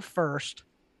going on first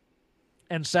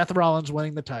and Seth Rollins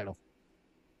winning the title.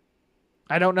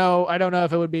 I don't know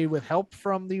if it would be with help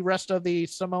from the rest of the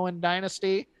Samoan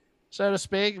dynasty, so to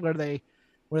speak, where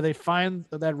they find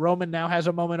that Roman now has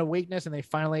a moment of weakness and they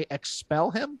finally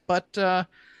expel him. But I'm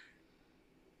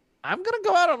going to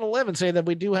go out on a limb and say that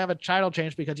we do have a title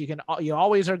change because you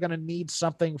always are going to need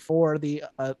something for the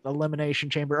elimination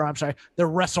chamber, or I'm sorry, the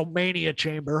WrestleMania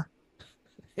chamber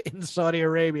in Saudi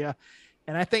Arabia.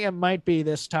 And I think it might be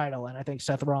this title. And I think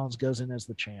Seth Rollins goes in as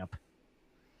the champ.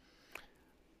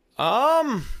 That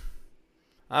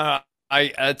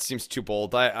seems too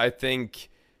bold. I think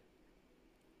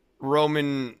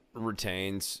Roman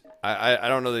retains. I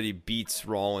don't know that he beats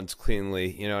Rollins cleanly.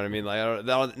 You know what I mean? Like,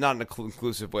 not in a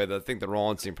conclusive way. I think the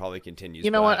Rollins thing probably continues. You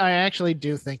know what? I actually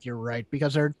do think you're right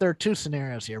because there are two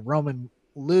scenarios here. Roman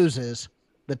loses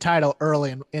the title early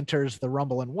and enters the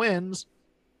Rumble and wins,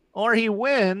 or he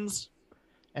wins.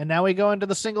 And now we go into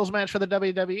the singles match for the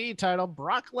WWE title.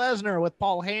 Brock Lesnar with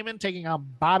Paul Heyman taking on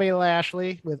Bobby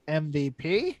Lashley with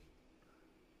MVP.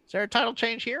 Is there a title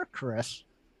change here, Chris?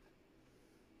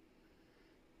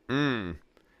 And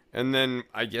then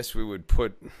I guess we would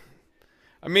put...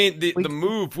 I mean, the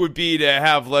move would be to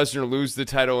have Lesnar lose the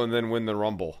title and then win the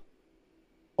Rumble.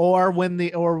 Or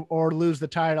or lose the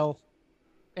title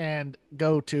and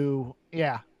go to...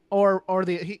 Yeah. Or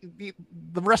the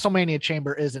WrestleMania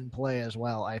chamber is in play as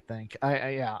well. I think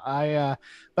but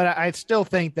I still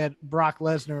think that Brock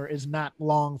Lesnar is not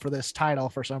long for this title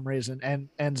for some reason and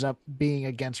ends up being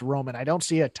against Roman. I don't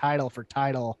see a title for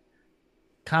title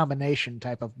combination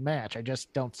type of match. I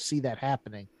just don't see that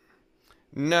happening.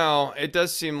 No, it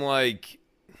does seem like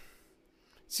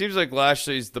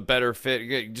Lashley's the better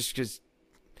fit just because.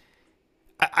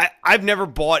 I've never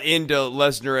bought into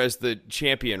Lesnar as the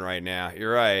champion right now.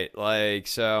 You're right. Like,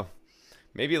 so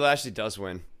maybe Lashley does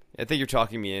win. I think you're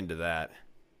talking me into that.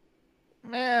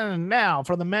 And now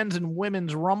for the men's and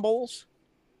women's rumbles.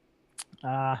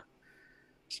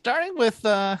 Starting with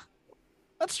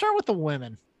let's start with the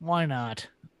women. Why not?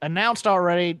 Announced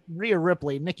already: Rhea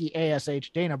Ripley, Nikki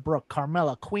ASH, Dana Brooke,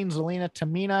 Carmella, Queen Zelina,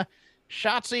 Tamina,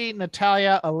 Shotzi,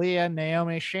 Natalya, Aaliyah,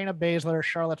 Naomi, Shayna Baszler,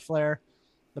 Charlotte Flair,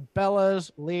 the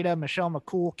Bellas, Lita, Michelle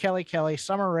McCool, Kelly,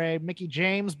 Summer Rae, Mickie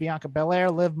James, Bianca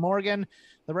Belair, Liv Morgan,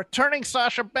 the returning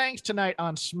Sasha Banks tonight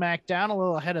on SmackDown, a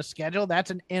little ahead of schedule. That's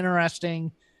an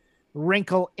interesting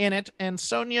wrinkle in it. And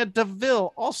Sonya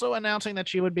Deville also announcing that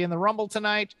she would be in the Rumble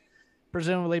tonight,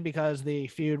 presumably because the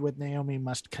feud with Naomi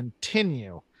must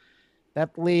continue.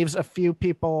 That leaves a few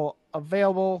people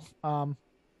available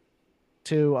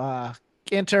to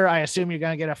enter. I assume you're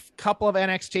going to get a couple of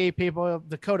NXT people.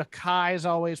 Dakota Kai is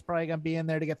always probably going to be in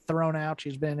there to get thrown out.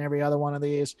 She's been in every other one of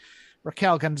these.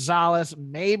 Raquel Gonzalez,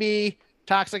 maybe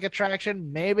Toxic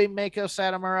Attraction, maybe Mako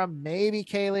Satomura, maybe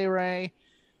Kaylee Ray,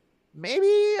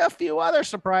 maybe a few other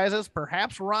surprises.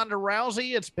 Perhaps Ronda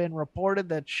Rousey. It's been reported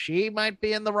that she might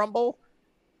be in the Rumble.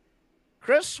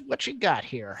 Chris, what you got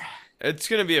here? It's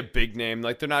going to be a big name.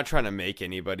 Like, they're not trying to make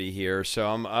anybody here. So,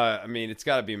 I mean, it's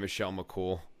got to be Michelle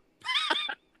McCool.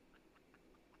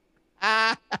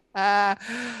 I'm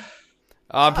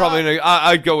probably gonna.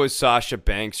 I'd go with Sasha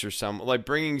Banks or something. Like,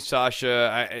 bringing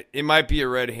Sasha, it might be a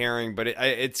red herring, but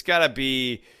it's got to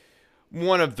be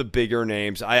one of the bigger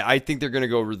names. I think they're gonna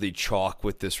go really chalk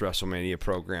with this WrestleMania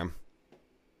program.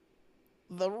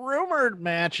 The rumored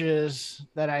matches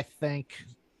that I think,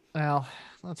 well,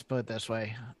 let's put it this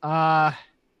way. I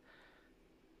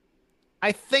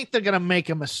think they're gonna make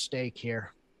a mistake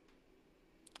here.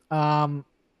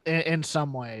 In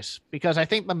some ways, because I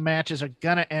think the matches are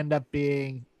going to end up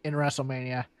being in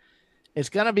WrestleMania. It's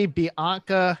going to be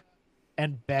Bianca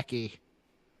and Becky.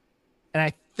 And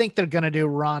I think they're going to do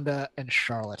Ronda and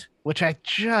Charlotte, which I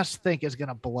just think is going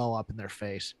to blow up in their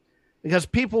face because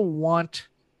people want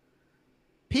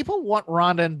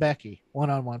Ronda and Becky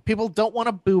one-on-one. People don't want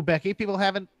to boo Becky. People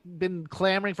haven't been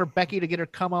clamoring for Becky to get her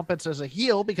comeuppance as a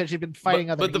heel because she's been fighting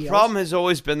other heels. But the problem has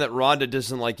always been that Ronda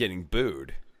doesn't like getting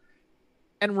booed.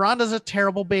 And Ronda's a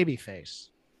terrible babyface.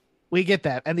 We get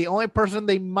that. And the only person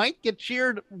they might get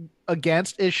cheered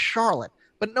against is Charlotte.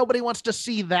 But nobody wants to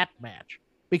see that match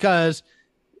because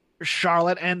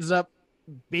Charlotte ends up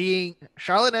being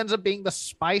the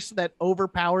spice that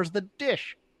overpowers the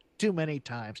dish too many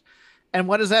times. And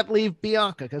what does that leave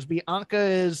Bianca? Because Bianca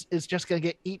is just going to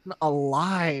get eaten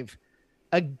alive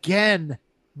again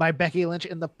by Becky Lynch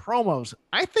in the promos.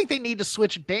 I think they need to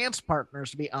switch dance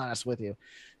partners, to be honest with you.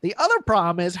 The other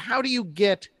problem is, how do you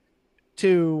get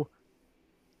to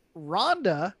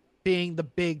Ronda being the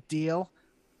big deal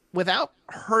without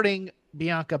hurting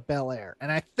Bianca Belair.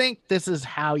 And I think this is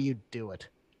how you do it.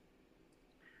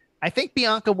 I think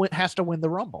Bianca has to win the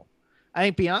Rumble. I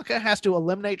think Bianca has to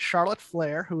eliminate Charlotte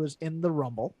Flair, who is in the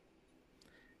Rumble.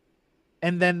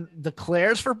 And then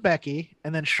declares for Becky.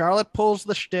 And then Charlotte pulls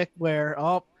the shtick where,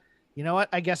 oh, you know what?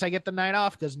 I guess I get the night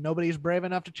off because nobody's brave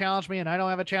enough to challenge me and I don't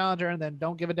have a challenger. And then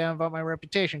don't give a damn about my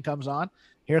reputation comes on.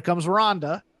 Here comes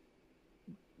Ronda.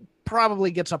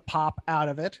 Probably gets a pop out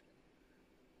of it.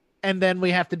 And then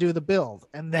we have to do the build.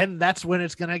 And then that's when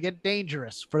it's going to get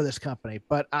dangerous for this company.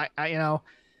 But I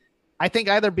think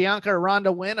either Bianca or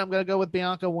Ronda win. I'm going to go with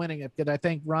Bianca winning it because I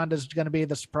think Ronda's going to be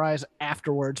the surprise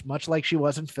afterwards, much like she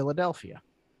was in Philadelphia.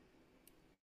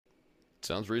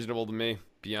 Sounds reasonable to me.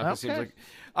 Bianca seems like,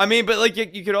 I mean, but like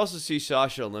you could also see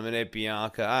Sasha eliminate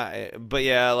Bianca. But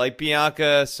yeah, like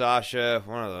Bianca, Sasha,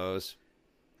 one of those.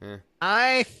 Yeah.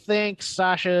 I think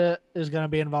Sasha is going to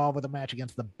be involved with a match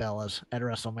against the Bellas at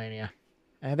WrestleMania.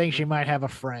 I think she might have a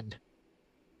friend.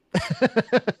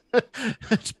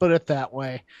 Let's put it that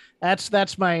way.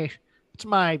 That's my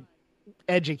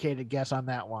educated guess on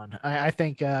that one. I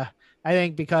think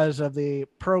because of the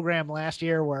program last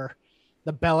year where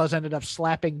the Bellas ended up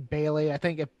slapping Bayley. I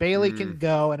think if Bayley can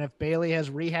go and if Bayley has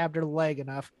rehabbed her leg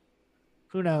enough,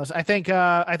 who knows? I think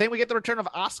we get the return of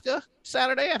Asuka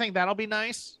Saturday. I think that'll be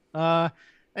nice. I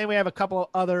think we have a couple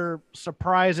other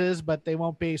surprises, but they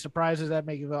won't be surprises that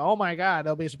make you go, oh my God.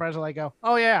 They'll be surprises like go,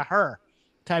 oh yeah, her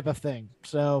type of thing.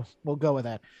 So we'll go with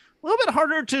that. A little bit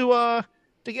harder to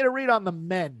get a read on the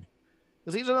men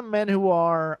because these are the men who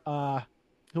are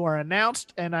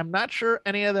announced, and I'm not sure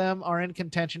any of them are in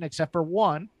contention except for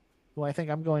one, who I think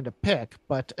I'm going to pick.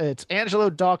 But it's Angelo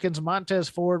Dawkins, Montez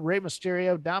Ford, Rey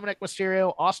Mysterio, Dominic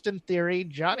Mysterio, Austin Theory,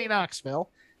 Johnny Knoxville,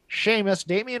 Sheamus,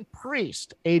 Damian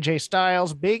Priest, AJ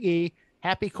Styles, Big E,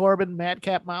 Happy Corbin,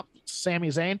 Madcap Mop, Sami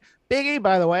Zayn. Big E,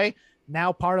 by the way,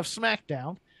 now part of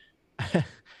SmackDown.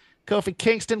 Kofi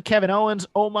Kingston, Kevin Owens,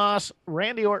 Omos,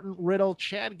 Randy Orton, Riddle,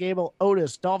 Chad Gable,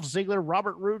 Otis, Dolph Ziggler,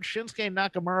 Robert Roode, Shinsuke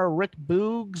Nakamura, Rick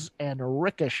Boogs, and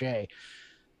Ricochet.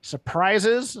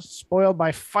 Surprises spoiled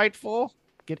by Fightful.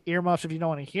 Get earmuffs if you don't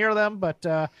want to hear them, but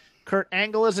Kurt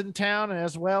Angle is in town,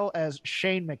 as well as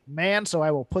Shane McMahon, so I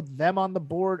will put them on the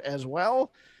board as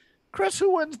well. Chris,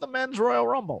 who wins the men's Royal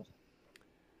Rumble?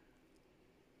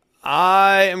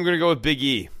 I am going to go with Big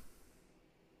E.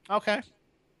 Okay.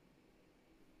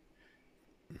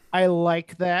 I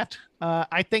like that.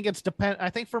 I think I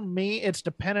think for me, it's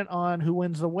dependent on who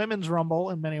wins the women's Rumble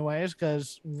in many ways,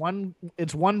 because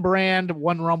it's one brand,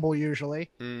 one Rumble usually.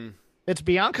 It's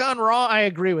Bianca on Raw. I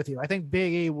agree with you. I think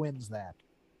Big E wins that,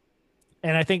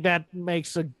 and I think that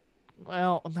makes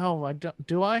no, I don't.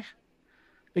 Do I?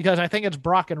 Because I think it's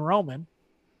Brock and Roman.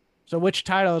 So which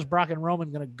title is Brock and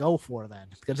Roman going to go for then?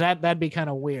 Because that'd be kind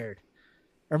of weird.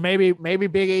 Or maybe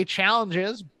Big E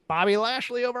challenges Bobby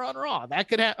Lashley over on Raw. That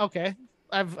could happen. Okay.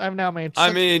 I've now made sense.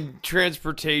 I mean,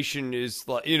 transportation is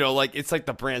like, it's like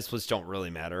the brand splits don't really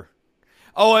matter.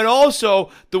 Oh, and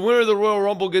also the winner of the Royal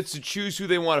Rumble gets to choose who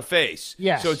they want to face.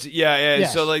 Yes. So it's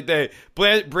yes. So like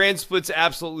brand splits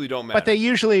absolutely don't matter. But they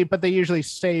usually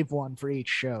save one for each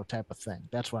show type of thing.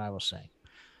 That's what I was saying.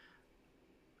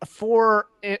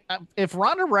 If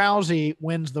Ronda Rousey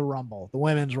wins the Rumble, the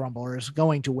women's Rumble, or is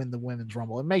going to win the women's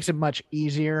Rumble, it makes it much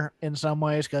easier in some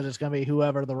ways because it's going to be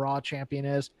whoever the Raw champion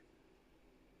is.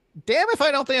 Damn if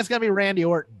I don't think it's going to be Randy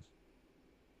Orton,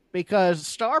 because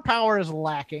star power is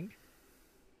lacking.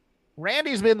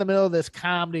 Randy's been in the middle of this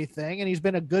comedy thing, and he's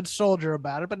been a good soldier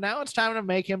about it, but now it's time to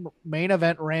make him main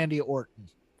event Randy Orton.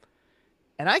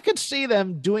 And I could see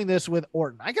them doing this with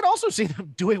Orton. I could also see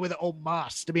them doing it with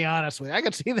Omos, to be honest with you. I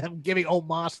could see them giving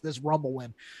Omos this Rumble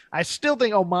win. I still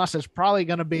think Omos is probably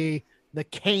going to be the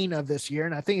Kane of this year,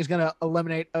 and I think he's going to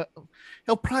eliminate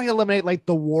he'll probably eliminate like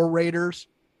the War Raiders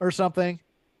or something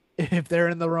if they're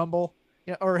in the Rumble.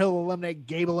 Or he'll eliminate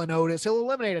Gable and Otis. He'll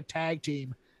eliminate a tag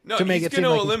team. No, he's going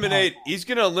to eliminate. He's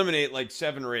going to eliminate like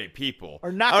 7 or 8 people.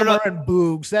 Or Nakamura and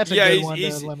Boogs. That's a good one to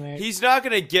eliminate. He's not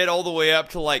going to get all the way up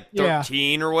to like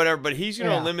 13 or whatever, but he's going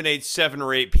to eliminate 7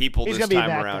 or 8 people this time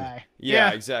around. Guy.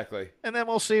 Yeah, exactly. And then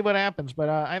we'll see what happens. But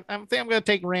I think I'm going to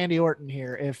take Randy Orton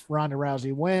here if Ronda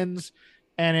Rousey wins,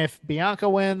 and if Bianca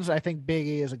wins, I think Big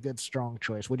E is a good strong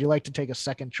choice. Would you like to take a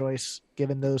second choice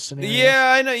given those scenarios?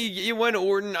 Yeah, I know you went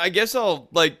Orton. I guess I'll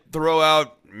like throw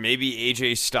out maybe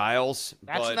AJ Styles.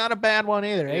 That's not a bad one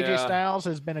either. Yeah. AJ Styles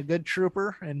has been a good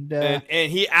trooper, and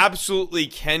he absolutely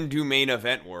can do main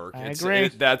event work. I agree.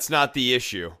 That's not the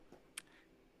issue.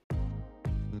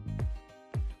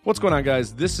 What's going on,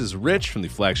 guys? This is Rich from the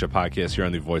flagship podcast here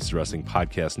on the Voices of Wrestling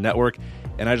Podcast Network,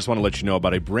 and I just want to let you know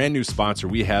about a brand new sponsor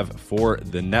we have for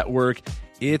the network.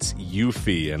 It's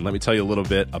Eufy, and let me tell you a little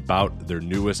bit about their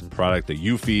newest product, the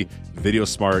Eufy Video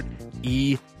Smart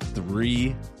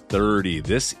E330.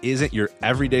 This isn't your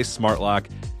everyday smart lock.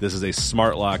 This is a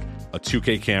smart lock, a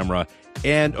 2K camera,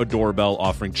 and a doorbell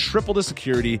offering triple the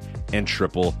security and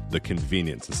triple the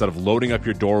convenience. Instead of loading up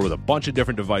your door with a bunch of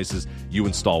different devices, you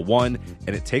install one,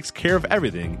 and it takes care of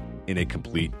everything in a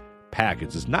complete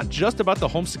package. It's not just about the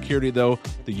home security, though.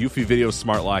 The Eufy Video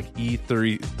Smart Lock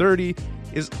E330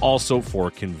 is also for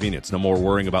convenience. No more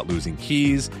worrying about losing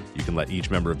keys. You can let each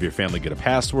member of your family get a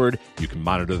password. You can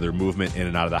monitor their movement in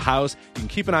and out of the house. You can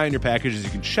keep an eye on your packages. You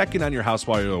can check in on your house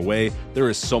while you're away. There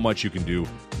is so much you can do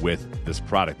with this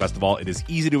product. Best of all, it is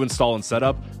easy to install and set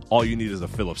up. All you need is a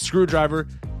Phillips screwdriver.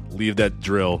 Leave that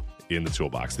drill in the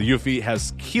toolbox. The Eufy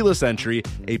has keyless entry,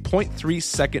 a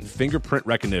 0.3-second fingerprint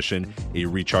recognition, a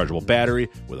rechargeable battery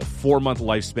with a 4-month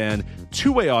lifespan,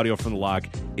 two-way audio from the lock,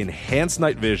 enhanced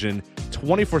night vision,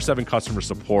 24/7 customer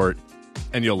support,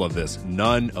 and you'll love this,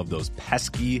 none of those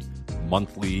pesky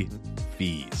monthly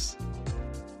fees.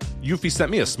 Eufy sent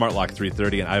me a Smart Lock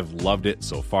 330, and I've loved it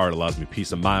so far. It allows me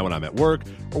peace of mind when I'm at work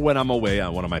or when I'm away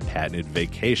on one of my patented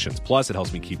vacations. Plus, it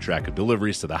helps me keep track of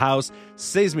deliveries to the house,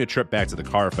 saves me a trip back to the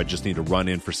car if I just need to run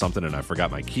in for something and I forgot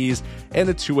my keys, and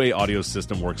the two-way audio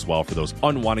system works well for those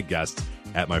unwanted guests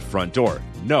at my front door.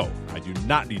 No, I do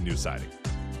not need new siding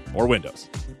or windows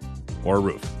or a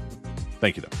roof.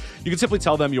 Thank you, though. You can simply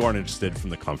tell them you aren't interested from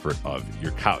the comfort of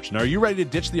your couch. Now, are you ready to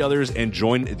ditch the others and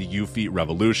join the Eufy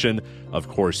revolution? Of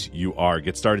course you are.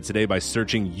 Get started today by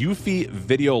searching Eufy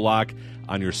Video Lock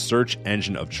on your search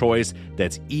engine of choice.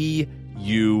 That's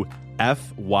EUFY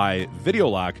Video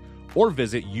Lock, or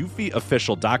visit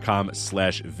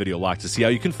eufyofficial.com/video lock to see how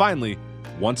you can finally,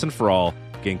 once and for all,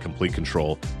 gain complete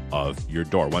control of your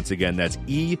door. Once again, that's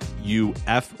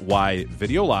EUFY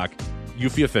Video Lock,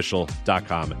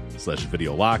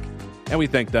 eufyofficial.com/video lock. And we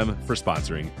thank them for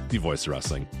sponsoring the Voice of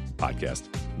Wrestling Podcast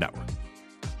Network.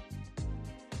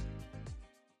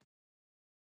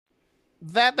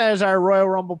 That is our Royal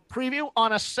Rumble preview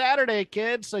on a Saturday,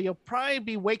 kids. So you'll probably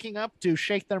be waking up to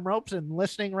Shake Them Ropes and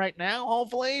listening right now,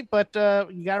 hopefully. But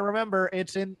you got to remember,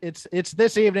 it's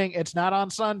this evening. It's not on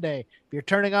Sunday. If you're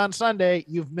turning on Sunday,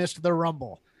 you've missed the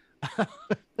Rumble.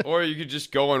 Or you could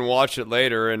just go and watch it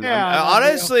later. And Yeah,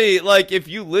 honestly, like, if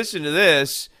you listen to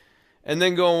this and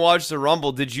then go and watch the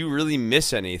Rumble, did you really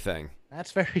miss anything?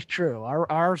 That's very true.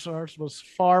 Ours was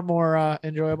far more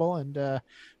enjoyable and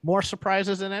more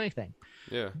surprises than anything.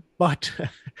 Yeah. But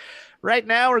right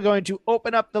now we're going to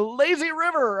open up the lazy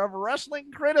river of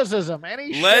wrestling criticism.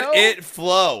 Let it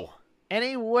flow.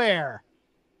 Anywhere.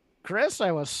 Chris,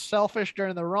 I was selfish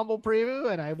during the Rumble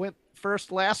preview, and I went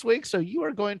first last week, so you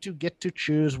are going to get to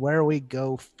choose where we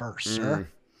go first, sir.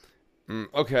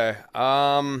 Okay.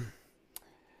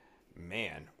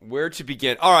 Man, where to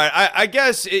begin? All right, I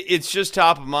guess it's just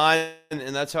top of mind,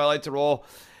 and that's how I like to roll.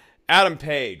 Adam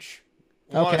Page.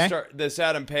 I want to start this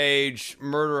Adam Page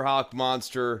Murder Hawk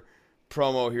Monster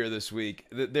promo here this week.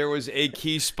 There was a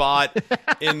key spot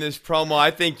in this promo.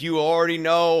 I think you already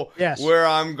know where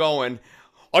I'm going.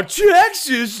 A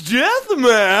Texas death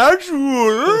match?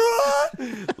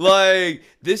 Like,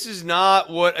 this is not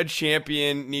what a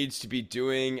champion needs to be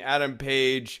doing. Adam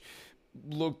Page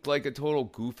looked like a total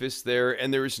goofus there,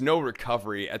 and there was no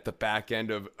recovery at the back end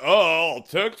of,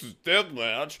 Texas death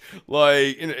match.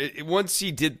 Like, once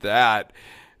he did that,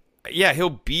 yeah, he'll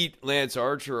beat Lance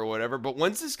Archer or whatever, but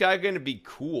when's this guy going to be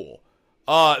cool?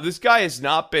 This guy has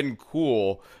not been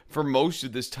cool for most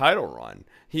of this title run.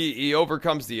 He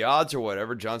overcomes the odds or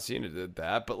whatever. John Cena did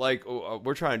that. But, like,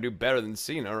 we're trying to do better than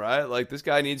Cena, right? Like, this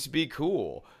guy needs to be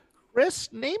cool.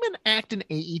 Chris, name an act in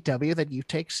AEW that you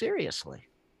take seriously.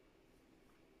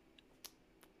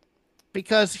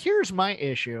 Because here's my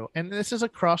issue, and this is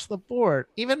across the board.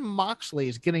 Even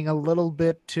Moxley's getting a little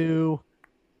bit too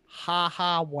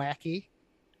ha-ha wacky.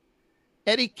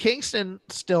 Eddie Kingston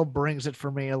still brings it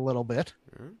for me a little bit.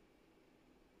 Mm-hmm.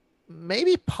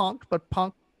 Maybe Punk, but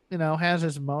Punk, has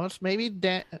his moments. Maybe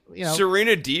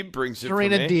Serena Deeb brings it.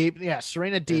 Serena for me. Deeb, yeah,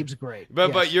 Serena Deeb's great.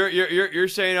 But you're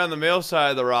saying on the male side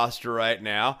of the roster right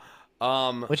now,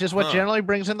 which is what generally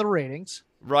brings in the ratings.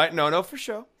 Right? No, for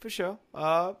sure.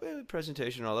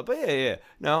 Presentation and all that. But yeah.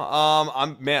 No,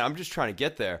 I'm just trying to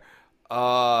get there.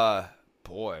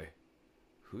 Boy,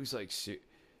 who's like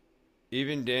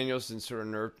even Danielson sort of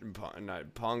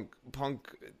nerfed Punk.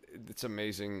 It's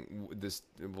amazing.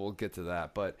 We'll get to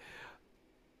that, but.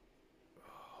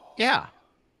 Yeah.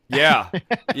 I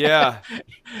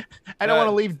don't want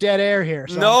to leave dead air here.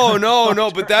 So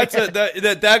No. But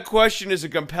that question is a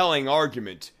compelling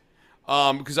argument,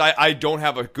 because I don't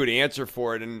have a good answer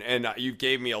for it, and you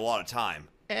gave me a lot of time.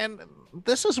 And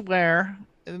this is where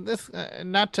this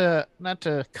not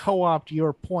to co-opt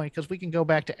your point because we can go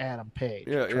back to Adam Page.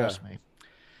 Yeah, Trust me.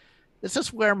 This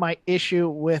is where my issue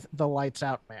with the lights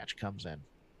out match comes in.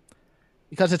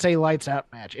 Because it's a lights out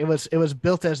match. It was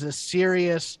built as a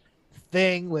serious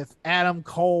thing with Adam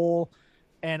Cole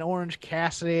and Orange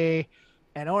Cassidy.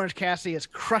 And Orange Cassidy is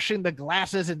crushing the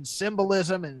glasses in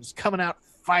symbolism and is coming out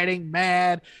fighting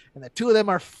mad. And the two of them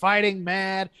are fighting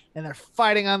mad and they're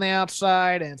fighting on the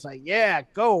outside. And it's like, yeah,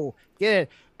 go get it.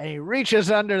 And he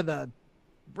reaches under the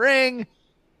ring.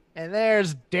 And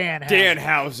there's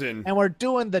Danhausen. And we're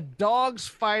doing the dogs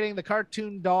fighting, the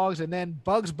cartoon dogs. And then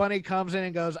Bugs Bunny comes in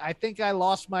and goes, I think I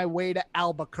lost my way to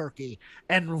Albuquerque,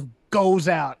 and goes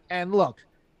out. And look,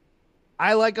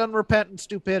 I like unrepentant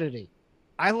stupidity.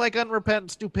 I like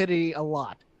unrepentant stupidity a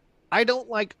lot. I don't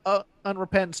like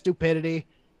unrepentant stupidity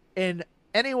in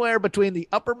anywhere between the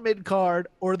upper mid card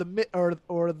or the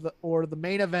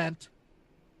main event,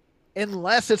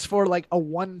 unless it's for like a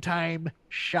one-time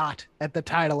shot at the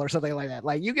title or something like that.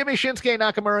 Like, you give me Shinsuke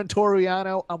Nakamura and Toru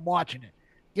Yano, I'm watching it.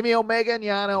 Give me Omega and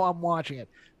Yano, I'm watching it.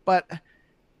 But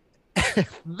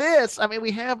this, I mean,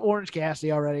 we have Orange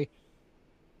Cassidy already.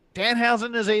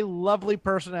 Danhausen is a lovely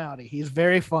personality. He's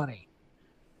very funny.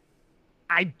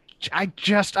 I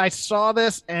saw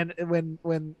this, and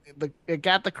when it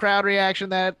got the crowd reaction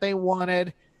that they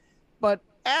wanted, but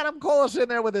Adam Cole is in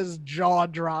there with his jaw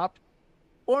dropped.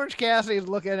 Orange Cassidy is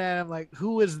looking at him like,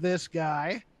 who is this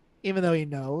guy? Even though he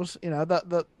knows,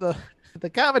 the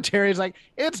commentary is like,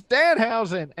 it's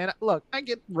Danhausen. And look, I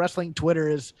get wrestling Twitter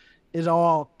is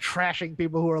all trashing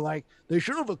people who are like, they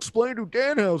should have explained who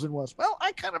Danhausen was. Well,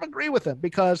 I kind of agree with them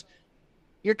because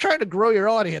you're trying to grow your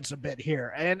audience a bit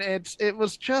here. And it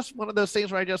was just one of those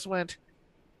things where I just went,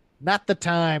 not the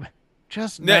time.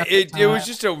 It was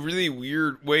just a really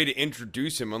weird way to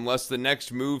introduce him, unless the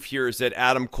next move here is that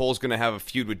Adam Cole's going to have a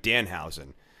feud with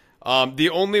Danhausen. The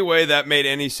only way that made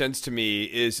any sense to me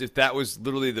is if that was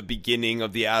literally the beginning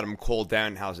of the Adam Cole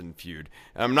Danhausen feud.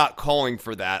 And I'm not calling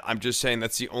for that. I'm just saying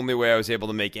that's the only way I was able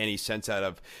to make any sense out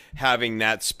of having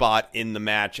that spot in the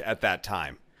match at that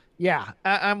time. Yeah,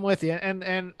 I'm with you.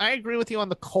 And I agree with you on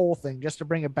the Cole thing, just to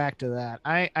bring it back to that.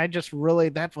 I just really,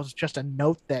 that was just a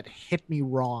note that hit me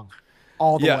wrong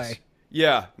all the way.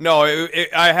 Yeah, no,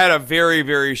 I had a very,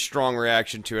 very strong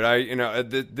reaction to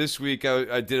it. This week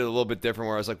I did it a little bit different,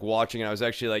 where I was like watching, and I was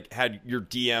actually like had your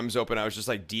DMs open. I was just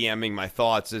like DMing my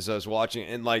thoughts as I was watching,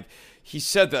 and like he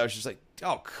said that, I was just like,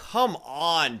 oh, come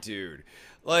on, dude!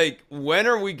 Like, when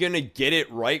are we gonna get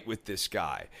it right with this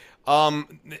guy?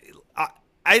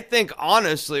 I think,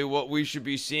 honestly, what we should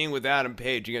be seeing with Adam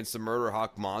Page against the Murder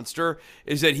Hawk Monster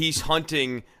is that he's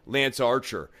hunting Lance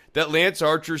Archer. That Lance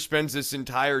Archer spends this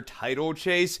entire title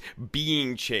chase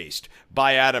being chased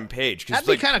by Adam Page. That'd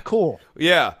be kind of cool.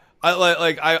 Yeah.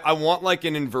 I want like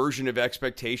an inversion of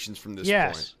expectations from this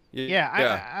point. Yeah.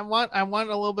 I want a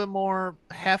little bit more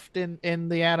heft in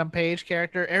the Adam Page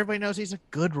character. Everybody knows he's a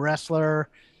good wrestler.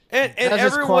 And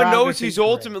everyone knows he's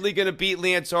ultimately going to beat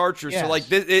Lance Archer. Yes. So, like,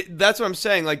 that's what I'm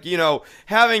saying. Like,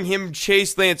 having him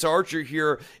chase Lance Archer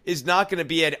here is not going to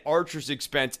be at Archer's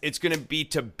expense. It's going to be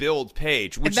to build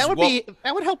Page. Which that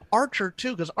would help Archer,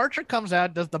 too, because Archer comes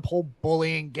out, does the whole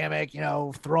bullying gimmick,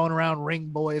 throwing around ring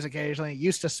boys occasionally.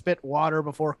 Used to spit water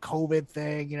before COVID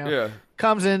thing,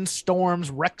 comes in, storms,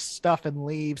 wrecks stuff, and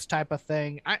leaves type of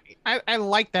thing. I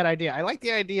like that idea. I like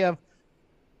the idea of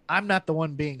I'm not the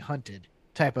one being hunted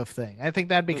type of thing. I think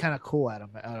that'd be kind of cool out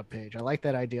of Page. I like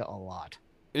that idea a lot.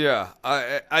 Yeah,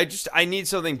 I need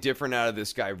something different out of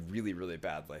this guy really, really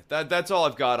badly. That's all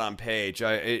I've got on Page.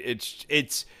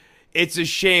 It's a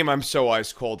shame I'm so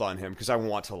ice cold on him because I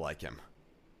want to like him.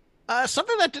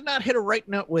 Something that did not hit a right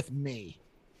note with me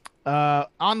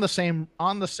on the same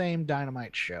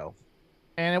Dynamite show,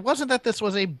 and it wasn't that this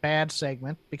was a bad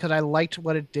segment because I liked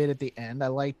what it did at the end. I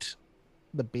liked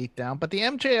the beatdown, but the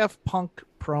MJF Punk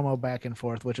promo back and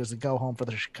forth, which is a go home for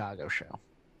the Chicago show.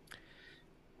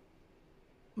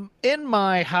 In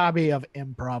my hobby of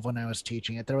improv when I was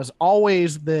teaching it, there was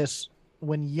always this,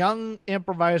 when young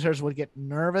improvisers would get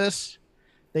nervous,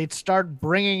 they'd start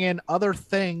bringing in other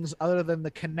things other than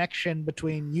the connection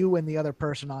between you and the other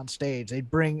person on stage. They'd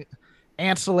bring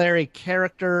ancillary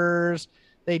characters.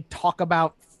 They'd talk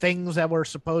about things that were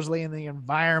supposedly in the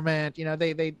environment.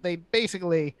 They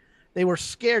basically, they were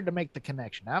scared to make the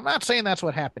connection. Now, I'm not saying that's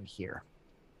what happened here.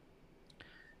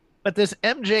 But this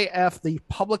MJF, the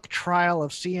public trial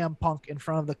of CM Punk in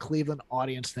front of the Cleveland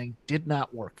audience thing, did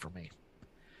not work for me.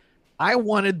 I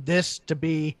wanted this to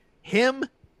be him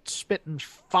spitting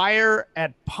fire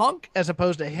at Punk as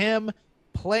opposed to him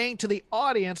playing to the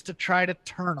audience to try to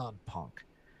turn on Punk.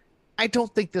 I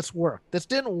don't think this worked. This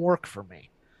didn't work for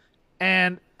me.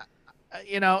 And,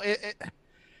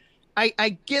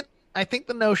 I think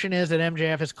the notion is that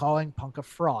MJF is calling Punk a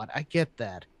fraud. I get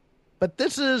that. But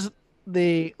this is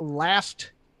the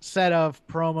last set of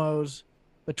promos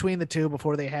between the two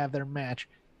before they have their match.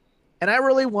 And I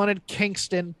really wanted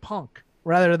Kingston Punk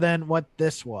rather than what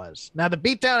this was. Now, the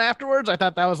beatdown afterwards, I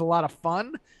thought that was a lot of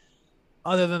fun,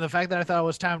 other than the fact that I thought it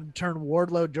was time to turn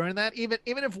Wardlow during that. Even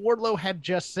if Wardlow had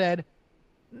just said,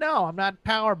 no, I'm not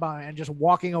powerbombing, and just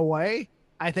walking away,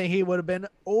 I think he would have been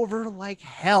over like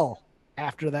hell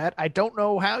after that. I don't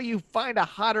know how you find a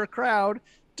hotter crowd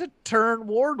to turn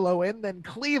Wardlow in than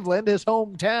Cleveland, his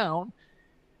hometown.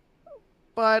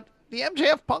 But the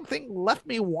MJF Punk thing left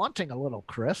me wanting a little,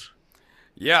 Chris.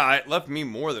 Yeah, it left me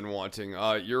more than wanting.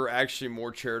 You're actually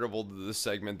more charitable to this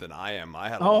segment than I am. I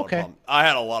had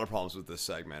a lot of problems with this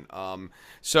segment.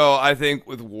 So I think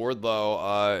with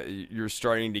Wardlow, you're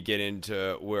starting to get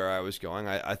into where I was going.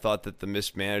 I thought that the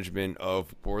mismanagement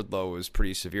of Wardlow was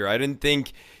pretty severe. I didn't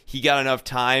think he got enough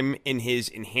time in his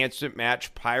enhancement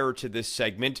match prior to this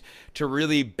segment to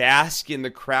really bask in the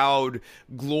crowd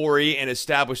glory and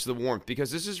establish the warmth,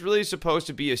 because this is really supposed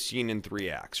to be a scene in 3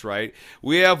 acts, right?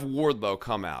 We have Wardlow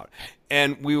come out,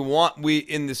 and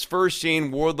in this first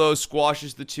scene, Wardlow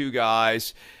squashes the 2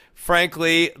 guys.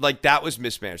 Frankly, like, that was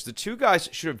mismanaged. The 2 guys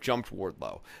should have jumped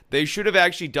Wardlow. They should have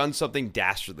actually done something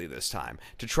dastardly this time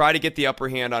to try to get the upper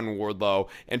hand on Wardlow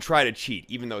and try to cheat,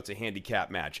 even though it's a handicap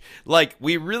match. Like,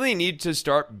 we really need to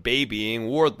start babying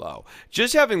Wardlow.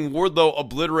 Just having Wardlow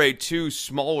obliterate 2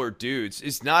 smaller dudes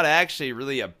is not actually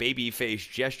really a babyface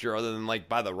gesture, other than, like,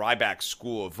 by the Ryback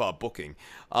school of booking.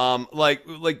 Like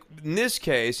in this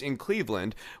case, in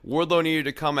Cleveland, Wardlow needed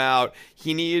to come out.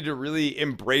 He needed to really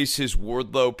embrace his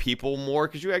Wardlow people more,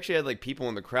 because you actually had, like, people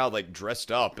in the crowd, like, dressed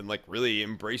up and, like, really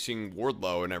embracing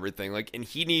Wardlow and everything. Like, and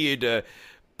he needed to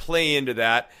play into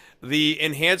that. The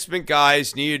enhancement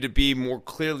guys needed to be more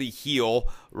clearly heel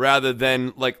rather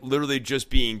than, like, literally just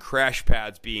being crash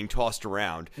pads being tossed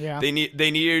around. Yeah. They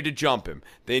needed to jump him.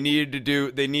 They needed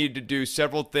to do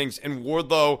several things, and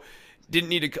Wardlow didn't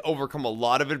need to overcome a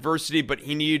lot of adversity, but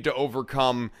he needed to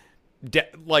overcome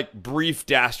brief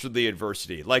dastardly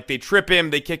adversity. Like, they trip him,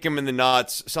 they kick him in the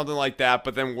nuts, something like that,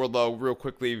 but then Wardlow real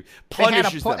quickly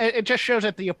punishes them. It just shows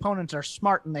that the opponents are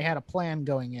smart and they had a plan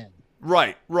going in.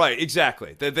 Right,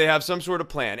 exactly. That they have some sort of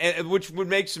plan, and which would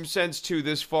make some sense too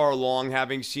this far along,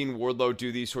 having seen Wardlow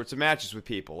do these sorts of matches with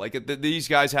people. Like, these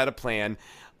guys had a plan.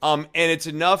 And it's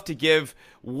enough to give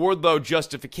Wardlow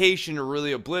justification to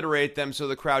really obliterate them, so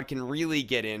the crowd can really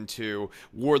get into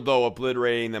Wardlow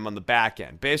obliterating them on the back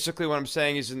end. Basically, what I'm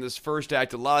saying is, in this first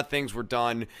act, a lot of things were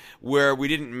done where we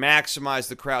didn't maximize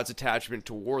the crowd's attachment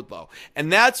to Wardlow.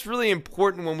 And that's really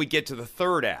important when we get to the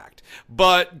third act.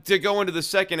 But to go into the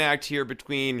second act here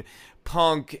between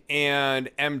Punk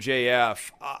and MJF,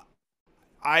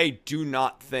 I do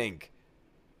not think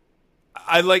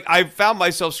I found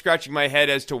myself scratching my head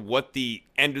as to what the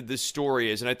end of this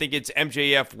story is, and I think it's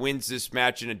MJF wins this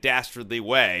match in a dastardly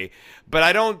way. But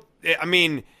I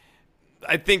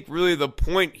think really the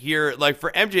point here, like,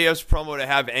 for MJF's promo to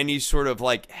have any sort of,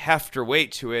 like, heft or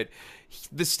weight to it,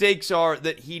 the stakes are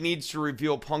that he needs to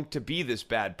reveal Punk to be this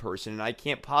bad person, and I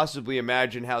can't possibly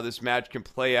imagine how this match can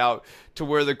play out to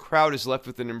where the crowd is left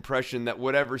with an impression that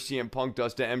whatever CM Punk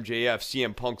does to MJF,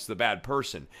 CM Punk's the bad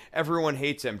person. Everyone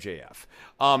hates MJF.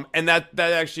 And that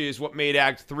actually is what made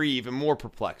Act 3 even more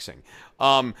perplexing.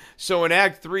 So in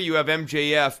Act 3, you have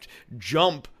MJF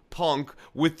jump Punk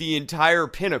with the entire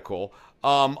Pinnacle,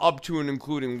 up to and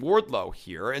including Wardlow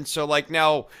here. And so, like,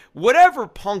 now, whatever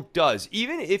Punk does,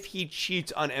 even if he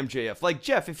cheats on MJF, like,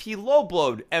 Jeff, if he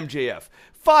low-blowed MJF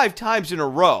 5 times in a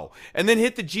row, and then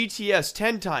hit the GTS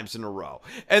 10 times in a row,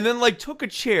 and then, like, took a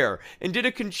chair and did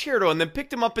a concerto, and then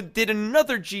picked him up and did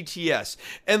another GTS,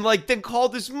 and, like, then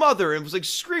called his mother and was, like,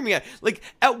 screaming at, like,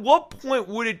 at what point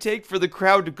would it take for the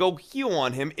crowd to go heel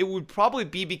on him? It would probably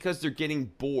be because they're getting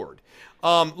bored.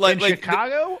 In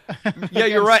Chicago? Yeah,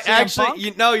 you're right. Actually,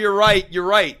 you're right. You're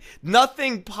right.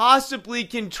 Nothing possibly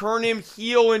can turn him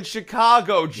heel in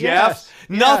Chicago, Jeff.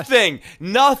 Nothing.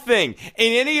 In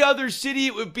any other city,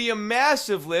 it would be a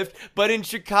massive lift, but in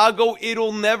Chicago,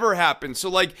 it'll never happen. So,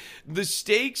 like, the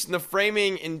stakes and the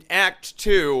framing in Act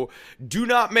 2 do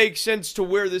not make sense to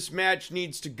where this match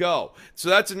needs to go. So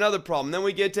that's another problem. Then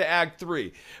we get to Act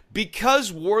 3.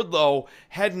 Because Wardlow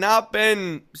had not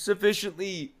been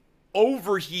sufficiently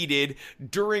overheated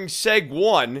during Seg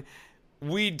 1,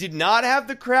 we did not have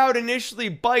the crowd initially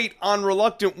bite on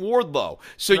reluctant Wardlow.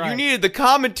 So you needed the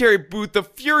commentary booth to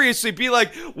furiously be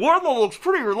like, Wardlow looks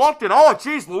pretty reluctant. Oh,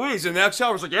 geez, Louise. And the next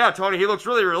hour was like, yeah, Tony, he looks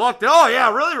really reluctant. Oh,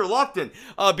 yeah, really reluctant.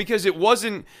 Because it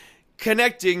wasn't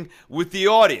connecting with the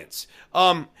audience.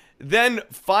 Then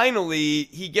finally,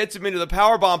 he gets him into the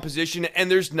powerbomb position,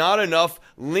 and there's not enough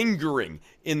lingering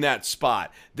in that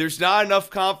spot. There's not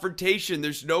enough confrontation.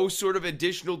 There's no sort of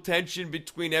additional tension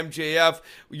between MJF.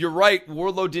 You're right,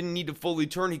 Wardlow didn't need to fully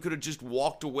turn. He could have just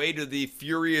walked away to the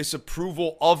furious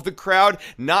approval of the crowd,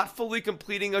 not fully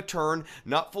completing a turn,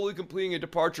 not fully completing a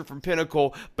departure from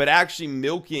Pinnacle, but actually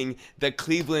milking that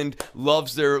Cleveland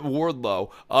loves their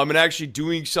Wardlow, and actually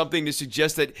doing something to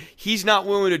suggest that he's not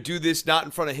willing to do this, not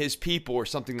in front of his people or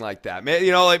something like that.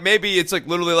 You know, like maybe it's like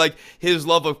literally like his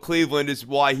love of Cleveland is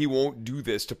why he won't do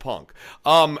this to Punk.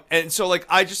 And so like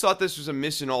I just thought this was a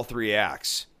miss in all three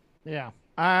acts. Yeah.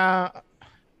 The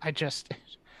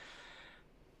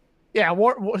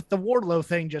Wardlow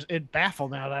thing it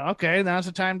baffled now. That okay, now's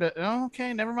the time to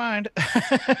okay, never mind.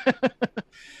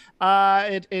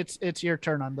 It's your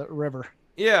turn on the river.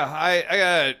 Yeah, I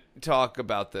gotta talk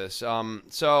about this.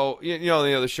 So you know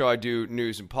the other show I do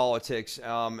news and politics,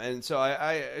 and so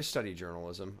I study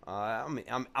journalism.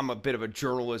 I'm a bit of a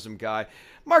journalism guy.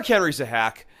 Mark Henry's a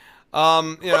hack.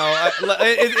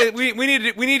 We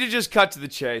need to just cut to the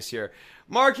chase here.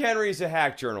 Mark Henry's a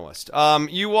hack journalist.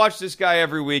 You watch this guy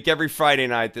every week, every Friday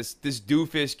night. This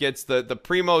doofus gets the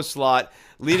primo slot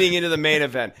leading into the main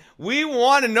event. We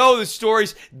want to know the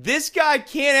stories. This guy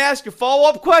can't ask a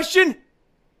follow-up question?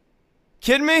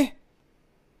 Kidding me?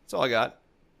 That's all I got.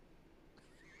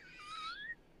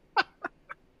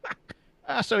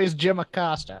 So he's Jim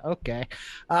Acosta. Okay.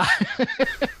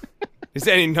 It's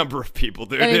any number of people,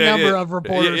 dude. Any number of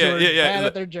reporters who are bad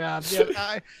at their jobs.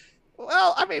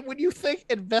 I mean, when you think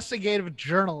investigative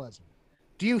journalism,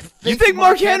 do you think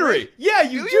Mark Henry? Yeah,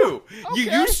 you do. Okay.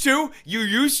 You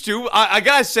used to. I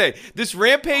gotta say, this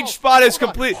Rampage spot is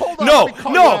complete. No.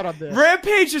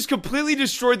 Rampage has completely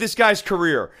destroyed this guy's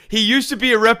career. He used to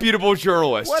be a reputable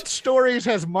journalist. What stories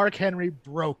has Mark Henry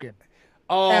broken?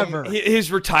 Ever?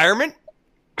 His retirement?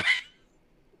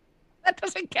 That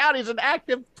doesn't count. He's an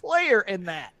active player in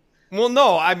that. Well,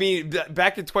 no. I mean,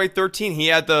 back in 2013, he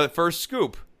had the first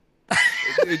scoop.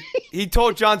 He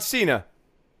told John Cena.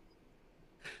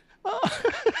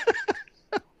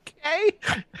 Okay.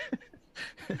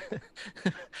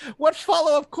 What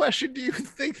follow-up question do you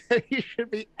think that he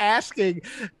should be asking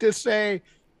to say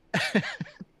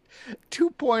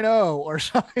 2.0 or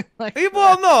something like that?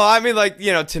 Well, no, I mean, like,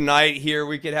 you know, tonight here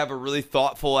we could have a really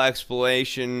thoughtful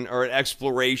explanation or an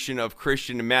exploration of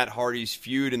Christian and Matt Hardy's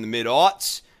feud in the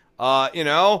mid-aughts. You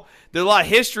know, there's a lot of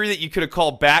history that you could have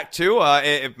called back to.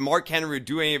 If Mark Henry would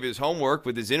do any of his homework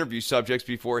with his interview subjects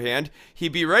beforehand,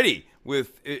 he'd be ready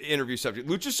with interview subject.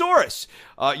 Luchasaurus,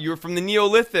 you're from the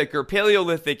Neolithic or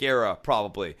Paleolithic era,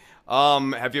 probably.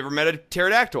 Have you ever met a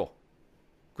pterodactyl?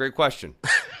 Great question.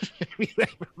 Have you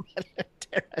ever met a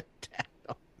pterodactyl?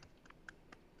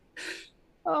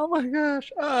 Oh my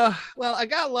gosh. Well, I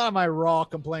got a lot of my Raw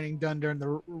complaining done during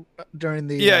the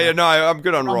I'm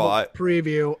good on Raw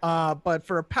preview. But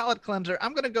for a palate cleanser,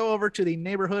 I'm going to go over to the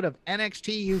neighborhood of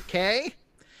NXT UK.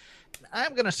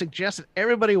 I'm going to suggest that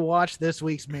everybody watch this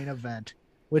week's main event,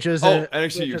 which is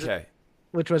NXT UK,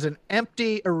 which was an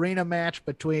empty arena match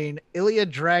between Ilya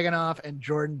Dragunov and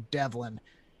Jordan Devlin.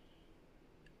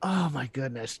 Oh my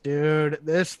goodness, dude!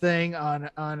 This thing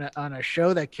on a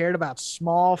show that cared about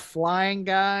small flying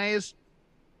guys,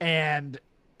 and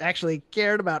actually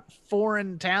cared about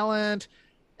foreign talent,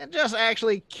 and just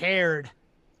actually cared.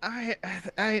 I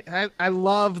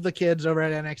love the kids over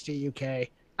at NXT UK.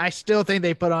 I still think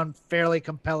they put on fairly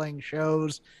compelling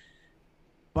shows,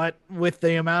 but with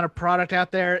the amount of product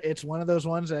out there, it's one of those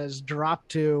ones that has dropped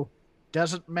to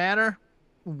doesn't matter.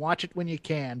 Watch it when you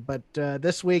can. But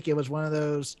this week it was one of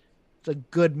those. It's a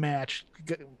good match.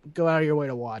 Go out of your way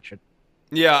to watch it.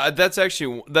 Yeah,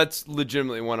 that's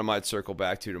legitimately one I might circle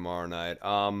back to tomorrow night.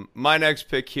 My next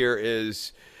pick here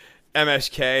is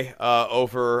MSK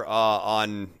over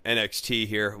on NXT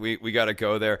here. We got to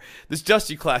go there. This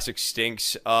Dusty Classic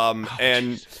stinks.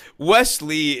 And geez. Wes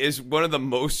Lee is one of the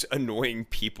most annoying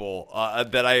people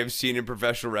that I have seen in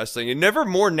professional wrestling, and never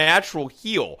more natural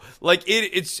heel. Like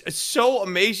it's so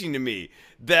amazing to me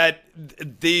that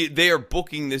they are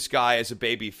booking this guy as a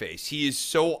babyface. He is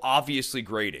so obviously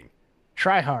grating.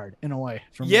 try hard in a way.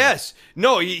 For me. Yes.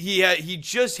 No, he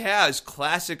just has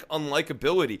classic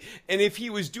unlikability. And if he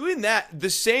was doing the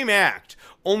same act,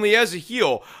 only as a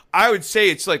heel, I would say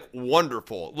it's like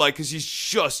wonderful. Like, because he's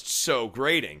just so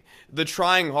grating. The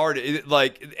trying hard,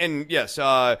 and yes,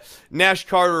 Nash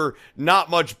Carter, not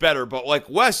much better, but like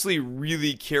Wesley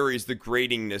really carries the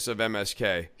gratingness of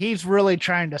MSK. He's really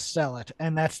trying to sell it,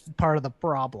 and that's part of the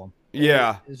problem.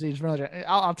 Yeah. He's really,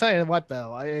 I'll tell you what,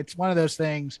 though, it's one of those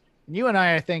things. You and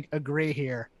I think, agree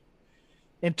here.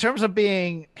 In terms of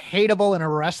being hateable in a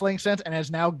wrestling sense and has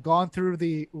now gone through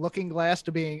the looking glass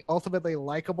to being ultimately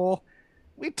likable,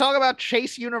 we talk about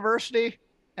Chase University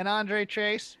and Andre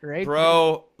Chase, right?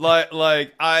 Bro,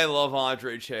 like I love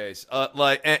Andre Chase. I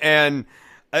want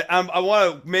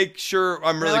to make sure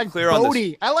I'm really clear on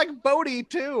this. I like Bodie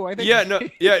too. I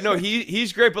think. No,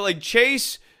 he's great, but like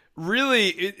Chase really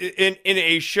in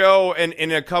a show and in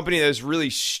a company that's really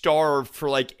starved for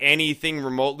like anything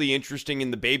remotely interesting in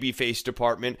the babyface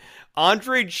department,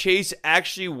 Andre Chase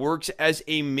actually works as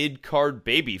a mid-card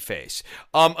babyface,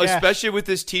 especially with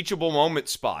this teachable moment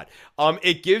spot.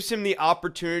 It gives him the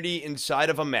opportunity inside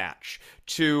of a match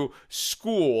to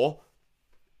school,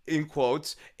 in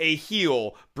quotes, a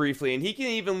heel briefly, and he can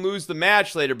even lose the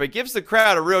match later, but gives the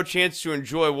crowd a real chance to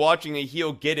enjoy watching a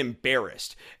heel get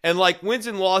embarrassed. And like, wins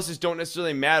and losses don't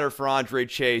necessarily matter for Andre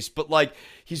Chase, but like,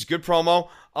 he's good promo.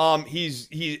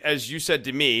 He, as you said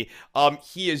to me,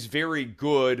 he is very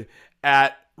good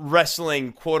at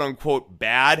wrestling quote unquote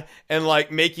bad and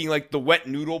like making like the wet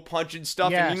noodle punch and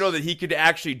stuff. Yes. And you know that he could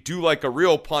actually do like a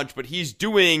real punch, but he's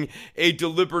doing a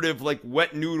deliberative like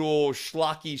wet noodle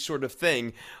schlocky sort of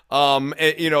thing.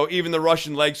 Even the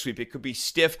Russian leg sweep, it could be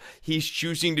stiff. He's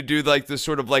choosing to do like the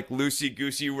sort of like loosey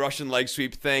goosey Russian leg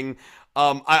sweep thing.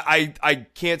 I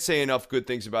can't say enough good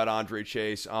things about Andre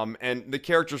Chase. And the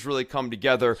characters really come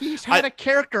together. He's had a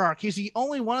character arc. He's the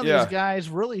only one of these guys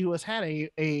really who has had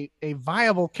a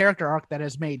viable character arc that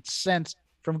has made sense,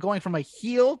 from going from a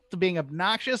heel to being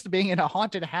obnoxious to being in a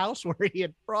haunted house where he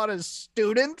had brought his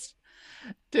students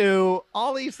to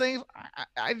all these things.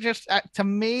 To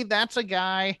me, that's a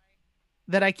guy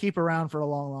that I keep around for a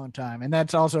long, long time. And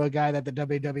that's also a guy that the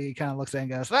WWE kind of looks at and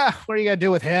goes, what are you going to do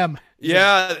with him?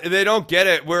 Yeah, they don't get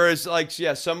it. Whereas, like,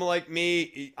 someone like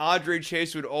me, Andre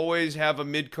Chase would always have a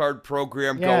mid-card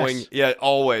program going. Yeah,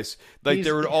 always. Like,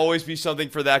 there would always be something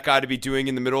for that guy to be doing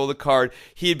in the middle of the card.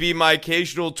 He'd be my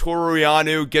occasional Toru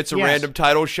Yano gets a random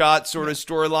title shot sort of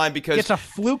storyline, because it's a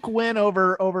fluke win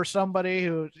over somebody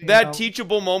who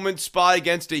teachable moment spot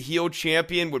against a heel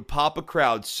champion would pop a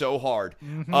crowd so hard.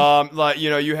 Mm-hmm.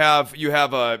 You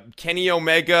have a Kenny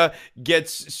Omega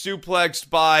gets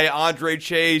suplexed by Andre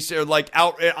Chase, or like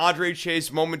Andre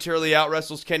Chase momentarily out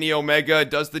wrestles Kenny Omega,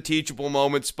 does the teachable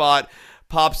moment spot,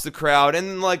 pops the crowd,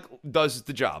 and like does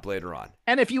the job later on.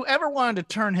 And if you ever wanted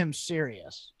to turn him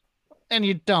serious, and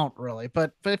you don't really,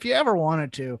 but if you ever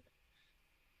wanted to,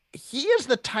 he is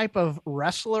the type of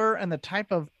wrestler and the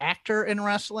type of actor in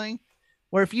wrestling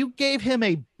where if you gave him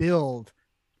a build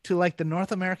to like the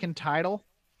North American title,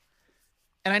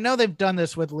 and I know they've done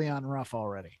this with Leon Ruff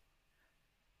already,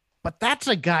 but that's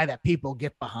a guy that people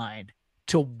get behind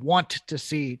to want to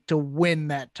see, to win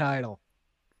that title,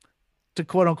 to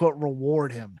quote unquote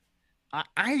reward him.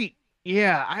 It's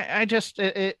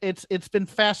been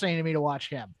fascinating to me to watch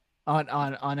him on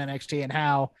NXT, and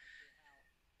how,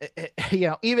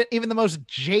 even the most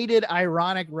jaded,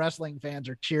 ironic wrestling fans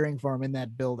are cheering for him in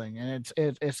that building. And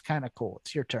it's kind of cool.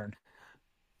 It's your turn.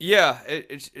 Yeah,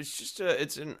 it's just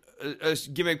a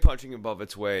gimmick punching above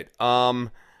its weight.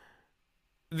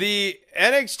 The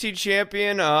NXT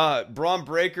champion, Braun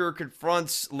Breaker,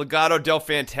 confronts Legado del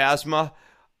Fantasma.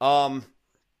 I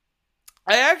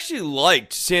actually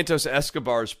liked Santos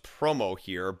Escobar's promo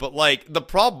here, but like the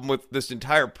problem with this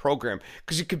entire program,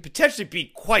 because it could potentially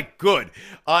be quite good.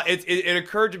 It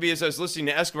occurred to me as I was listening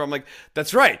to Escobar, I'm like,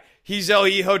 that's right. He's El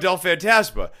Hijo del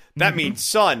Fantasma. That means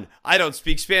son. I don't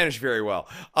speak Spanish very well.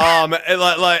 And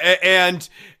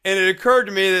it occurred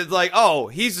to me that like, oh,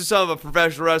 he's the son of a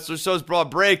professional wrestler. So is Braun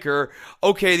Breaker.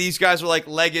 Okay, these guys are like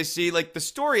legacy. Like the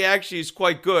story actually is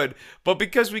quite good, but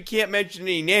because we can't mention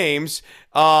any names,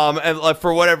 and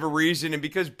for whatever reason, and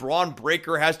because Braun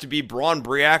Breaker has to be Braun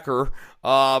Breaker,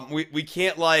 we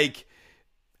can't like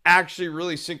actually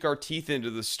really sink our teeth into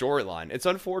the storyline. It's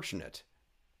unfortunate.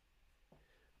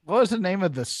 What was the name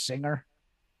of the singer?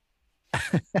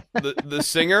 the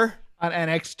singer on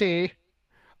NXT?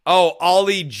 Oh,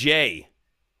 Ollie J.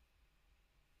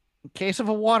 In case of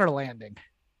a water landing,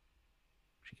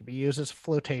 she can be used as a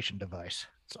flotation device.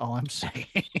 That's all I'm saying.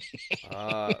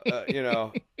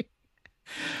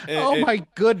 Oh my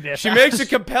goodness. She makes a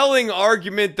compelling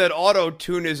argument that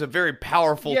auto-tune is a very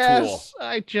powerful tool. Yes,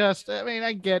 I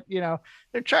get,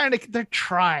 they're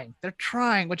trying,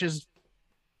 which is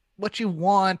what you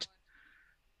want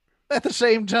at the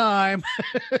same time.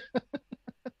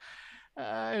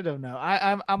 I don't know.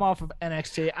 I'm off of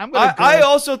NXT. I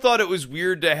also thought it was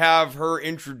weird to have her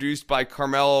introduced by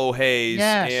Carmelo Hayes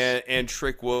and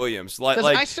Trick Williams. Like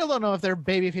I still don't know if they're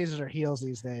baby faces or heels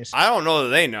these days. I don't know that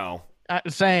they know.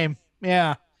 Same.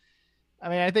 Yeah. I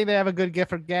mean, I think they have a good gift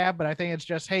for gab, but I think it's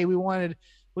just, hey, we wanted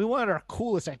our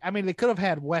coolest thing. I mean, they could have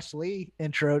had Wesley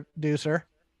introduce her.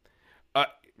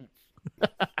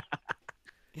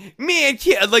 Man,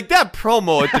 yeah, like that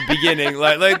promo at the beginning,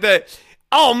 like that.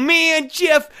 Oh man,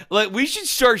 Jeff! Like we should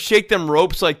start shake them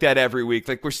ropes like that every week.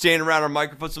 Like we're standing around our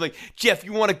microphones. I'm like, Jeff,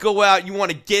 you want to go out? You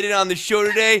want to get it on the show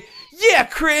today? Yeah,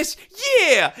 Chris.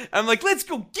 Yeah. I'm like, let's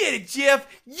go get it, Jeff.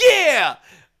 Yeah.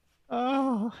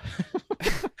 Oh.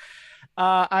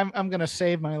 I'm gonna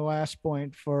save my last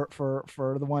point for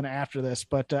the one after this,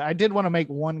 but I did want to make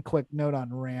one quick note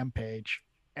on Rampage.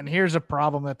 And here's a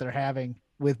problem that they're having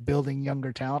with building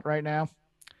younger talent right now.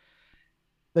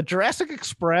 The Jurassic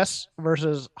Express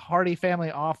versus Hardy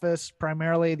Family Office,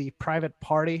 primarily the private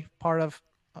party part of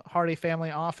Hardy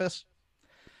Family Office.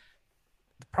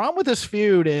 The problem with this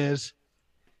feud is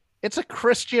it's a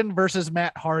Christian versus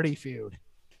Matt Hardy feud.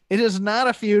 It is not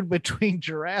a feud between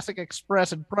Jurassic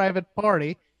Express and Private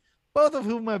Party, both of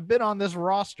whom have been on this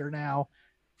roster now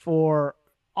for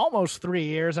almost 3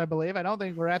 years, I believe. I don't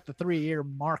think we're at the 3-year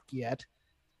mark yet.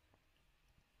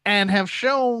 And have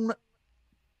shown,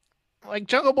 like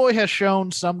Jungle Boy has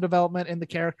shown some development in the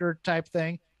character type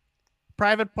thing.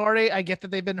 Private Party, I get that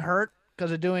they've been hurt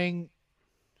because of doing,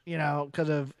 because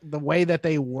of the way that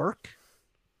they work.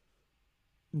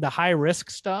 The high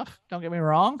risk stuff. Don't get me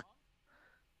wrong.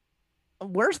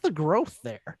 Where's the growth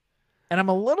there? And I'm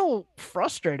a little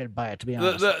frustrated by it, to be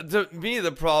honest. To me,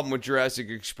 the problem with Jurassic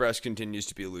Express continues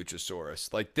to be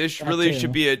Luchasaurus. Like this really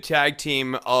should be a tag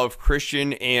team of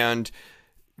Christian and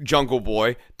Jungle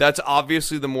Boy. That's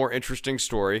obviously the more interesting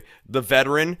story. The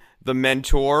veteran, the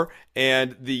mentor,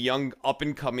 and the young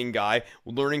up-and-coming guy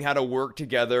learning how to work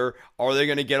together. Are they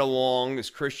going to get along?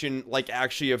 Is Christian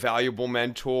actually a valuable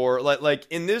mentor? Like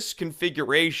in this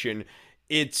configuration,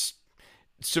 it's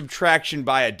subtraction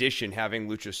by addition having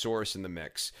Luchasaurus in the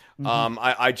mix. Mm-hmm.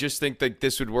 I just think that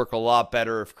this would work a lot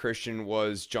better if Christian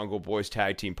was Jungle Boy's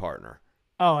tag team partner.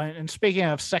 Oh, and speaking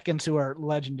of seconds who are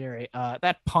legendary,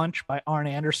 that punch by Arn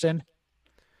Anderson.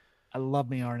 I love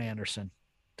me Arn Anderson.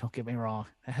 Don't get me wrong.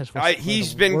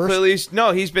 He's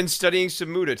been studying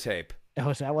some Muda tape. Oh,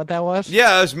 is that what that was?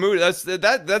 Yeah, it was Muda.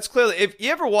 That's clearly. If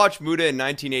you ever watched Muda in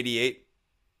 1988,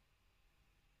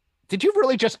 did you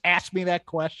really just ask me that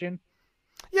question?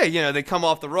 Yeah, they come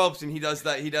off the ropes and he does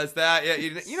that. Yeah,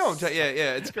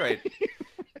 yeah, it's great.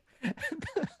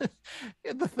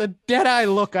 The dead eye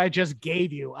look I just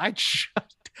gave you.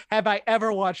 Have I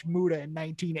ever watched Muda in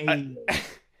 1988?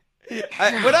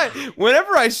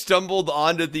 Whenever I stumbled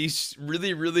onto these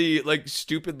really, really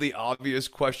stupidly obvious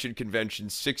question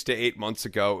conventions 6 to 8 months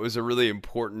ago, it was a really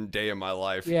important day in my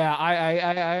life. Yeah,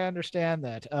 I understand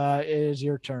that. It is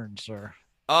your turn, sir.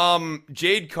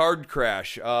 Jade Card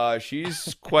Crash.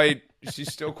 She's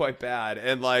still quite bad,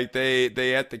 and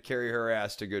they have to carry her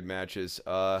ass to good matches.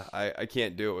 I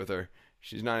can't do it with her.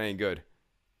 She's not any good.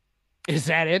 Is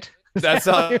that it? That's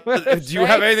do you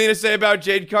have anything to say about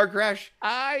Jade Card Crash?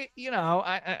 I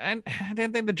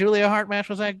didn't think the Julia Hart match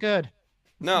was that good.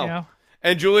 No.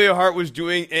 And Julia Hart was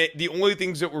doing the only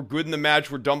things that were good in the match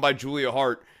were done by Julia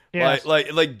Hart. Yes.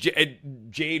 Like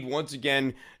Jade once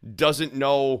again doesn't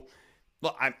know.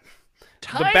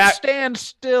 Time stands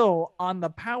still on the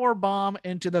power bomb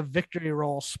into the victory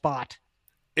roll spot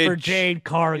for Jade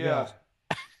Cargill. Yeah.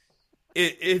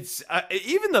 It's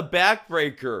even the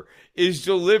backbreaker is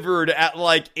delivered at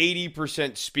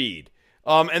 80% speed.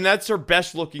 And that's her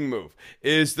best looking move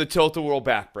is the tilt-a-whirl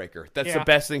backbreaker. That's the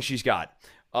best thing she's got.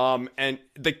 And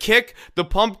the kick, the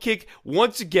pump kick,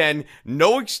 once again,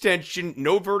 no extension,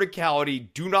 no verticality.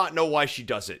 Do not know why she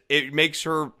does it. It makes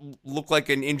her look like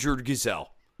an injured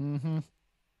gazelle. Mm-hmm.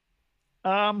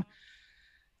 I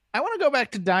want to go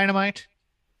back to Dynamite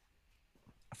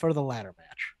for the ladder match.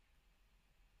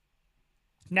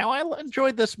 Now, I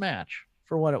enjoyed this match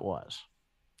for what it was.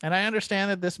 And I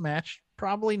understand that this match,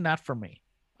 probably not for me.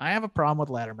 I have a problem with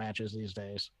ladder matches these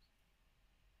days.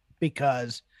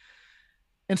 Because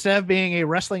instead of being a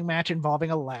wrestling match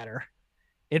involving a ladder,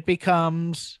 it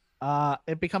becomes a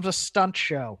stunt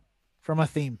show from a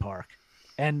theme park.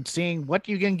 And seeing what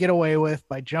you can get away with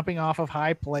by jumping off of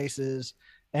high places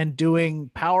and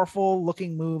doing powerful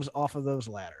looking moves off of those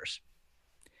ladders.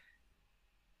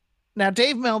 Now,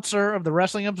 Dave Meltzer of the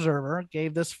Wrestling Observer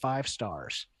gave this 5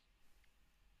 stars,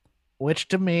 which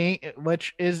to me,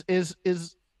 which is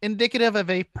indicative of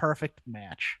a perfect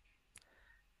match.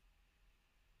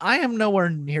 I am nowhere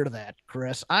near that,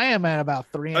 Chris. I am at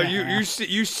about 3.5.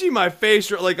 You see my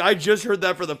face, like I just heard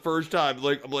that for the first time.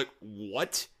 Like I'm like,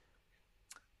 what?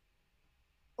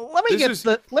 This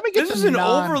is an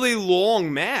overly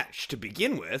long match to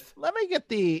begin with. Let me get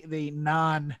the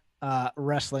non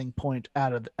wrestling point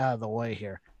out of the way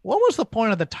here. What was the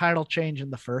point of the title change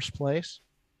in the first place,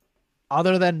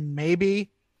 other than maybe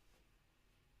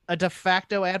a de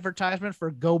facto advertisement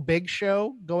for Go Big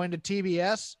Show going to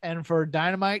TBS and for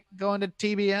Dynamite going to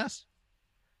TBS?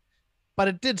 But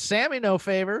it did Sammy no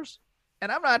favors,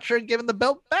 and I'm not sure giving the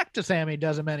belt back to Sammy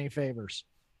does him any favors.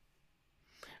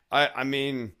 I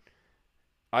mean,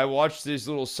 I watched this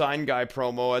little sign guy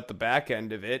promo at the back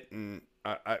end of it, and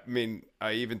I mean,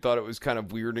 I even thought it was kind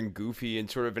of weird and goofy and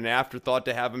sort of an afterthought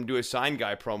to have him do a sign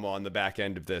guy promo on the back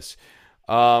end of this.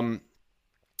 I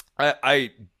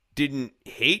didn't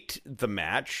hate the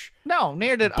match. No,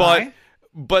 neither did I.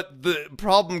 But the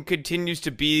problem continues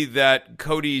to be that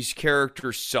Cody's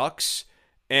character sucks,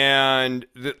 and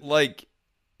that like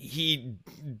he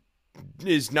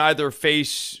is neither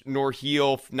face nor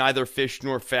heel, neither fish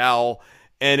nor fowl,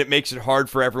 and it makes it hard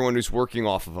for everyone who's working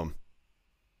off of him.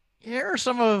 Here are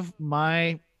some of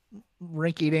my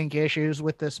rinky-dink issues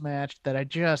with this match that I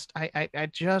tuned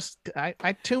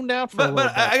out for a little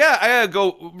bit. I gotta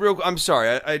go real. I'm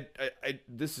sorry.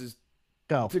 This is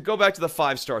to go back to the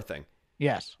 5-star thing.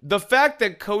 Yes. The fact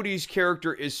that Cody's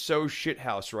character is so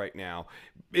shithouse right now,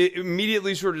 it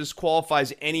immediately sort of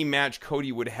disqualifies any match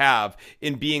Cody would have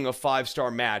in being a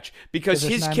 5-star match because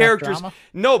his character's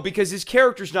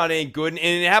not any good.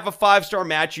 And to have a 5-star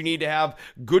match, you need to have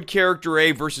good character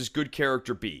A versus good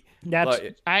character B.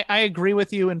 I agree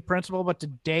with you in principle, but to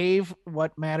Dave,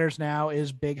 what matters now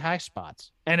is big high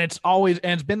spots. And it's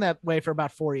been that way for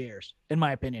about 4 years, in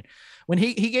my opinion. When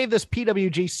he gave this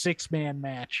PWG 6-man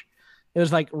match, it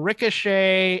was like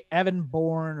Ricochet, Evan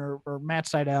Bourne, or Matt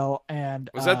Sydal, and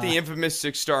was that the infamous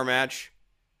 6-star match?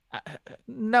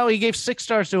 No, he gave 6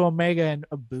 stars to Omega and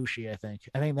Ibushi. I think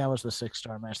that was the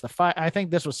 6-star match. I think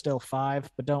this was still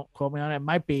 5, but don't quote me on it. It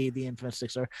might be the infamous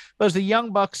 6-star. But it was the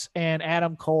Young Bucks and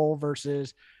Adam Cole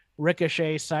versus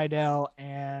Ricochet, Sydal,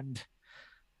 and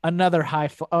another high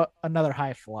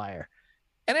flyer,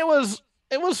 and it was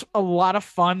a lot of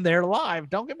fun there live.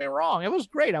 Don't get me wrong. It was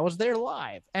great. I was there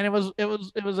live, and it was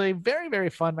a very, very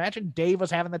fun match. And Dave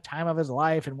was having the time of his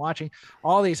life and watching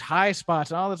all these high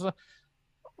spots and all this stuff.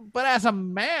 But as a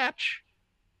match,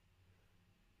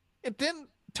 it didn't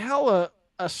tell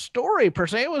a story per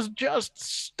se. It was just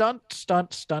stunt. To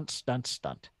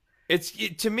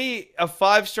me, a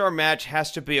 5-star match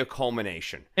has to be a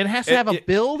culmination. It has to have a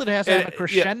build. It has to have a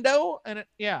crescendo.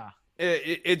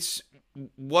 It's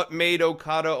what made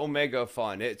Okada Omega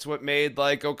fun. It's what made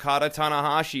like Okada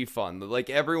Tanahashi fun. Like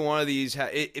every one of these,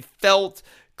 it felt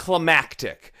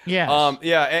climactic. Yeah.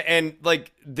 And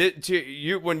like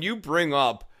when you bring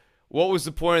up what was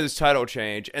the point of this title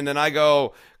change, and then I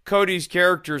go, Cody's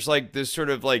character's like this sort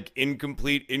of like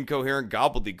incomplete, incoherent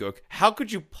gobbledygook. How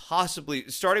could you possibly,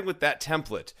 starting with that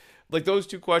template, like those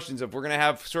two questions of we're going to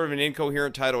have sort of an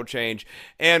incoherent title change,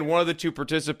 and one of the two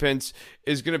participants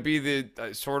is going to be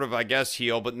the sort of, I guess,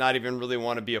 heel, but not even really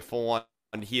want to be a full-on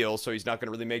heel, so he's not going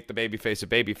to really make the babyface a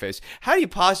babyface. How do you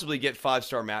possibly get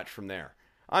 5-star match from there?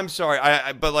 I'm sorry,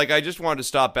 but like I just wanted to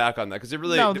stop back on that because it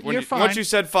really, once you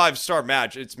said 5-star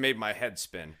match, it's made my head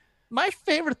spin. My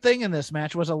favorite thing in this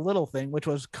match was a little thing, which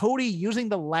was Cody using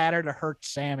the ladder to hurt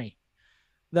Sammy.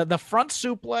 The front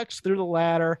suplex through the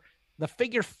ladder, the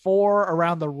figure 4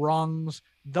 around the rungs,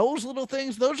 those little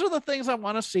things, those are the things I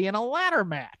want to see in a ladder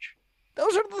match.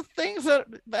 Those are the things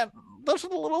those are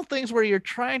the little things where you're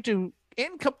trying to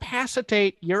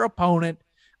incapacitate your opponent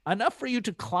enough for you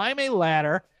to climb a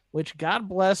ladder, which God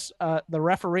bless the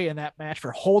referee in that match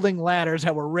for holding ladders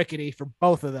that were rickety for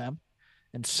both of them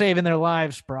and saving their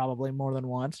lives probably more than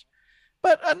once,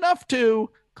 but enough to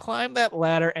climb that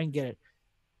ladder and get it.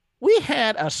 We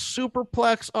had a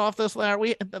superplex off this ladder.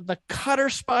 The cutter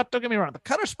spot, don't get me wrong, the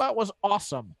cutter spot was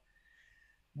awesome.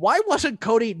 Why wasn't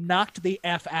Cody knocked the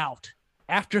F out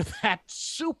after that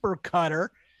super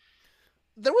cutter?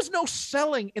 There was no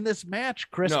selling in this match,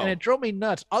 Chris, and it drove me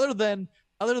nuts, other than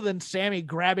Sammy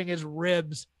grabbing his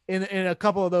ribs in a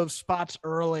couple of those spots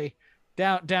early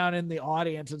down in the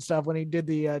audience and stuff when he did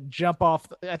the jump off.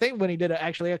 I think when he did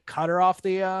a cutter off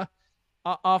the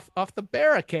off the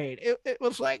barricade. It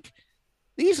was like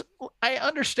I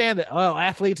understand that, oh,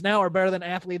 athletes now are better than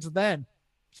athletes then.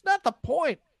 It's not the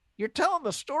point. You're telling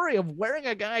the story of wearing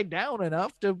a guy down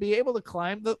enough to be able to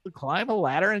climb a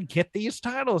ladder and get these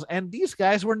titles. And these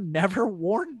guys were never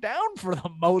worn down for the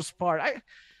most part.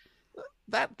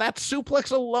 That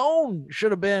suplex alone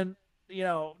should have been,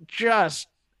 I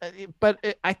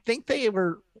think they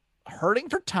were hurting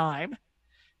for time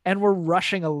and were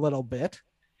rushing a little bit.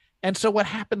 And so what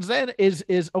happens then is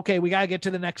okay, we got to get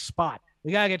to the next spot.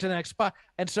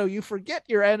 And so you forget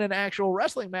you're in an actual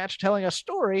wrestling match telling a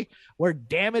story where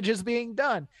damage is being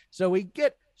done. So we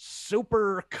get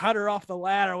super cutter off the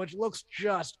ladder, which looks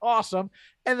just awesome.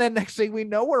 And then next thing we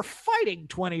know, we're fighting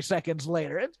 20 seconds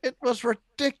later. It was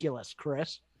ridiculous,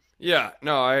 Chris. Yeah,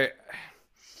 no,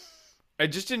 I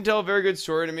just didn't tell a very good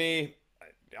story to me.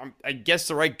 I guess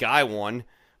the right guy won,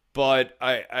 but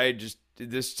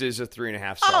this is a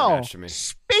 3.5 star match to me.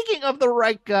 Speaking of the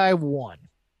right guy won,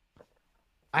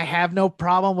 I have no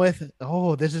problem with,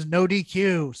 this is no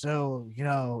DQ. So,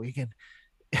 you can,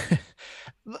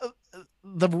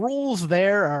 the rules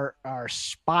there are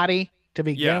spotty to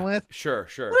begin with. Sure.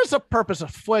 What is the purpose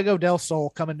of Fuego del Sol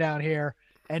coming down here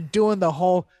and doing the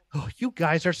whole, you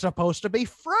guys are supposed to be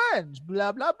friends,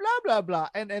 blah, blah, blah, blah, blah.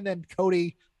 And then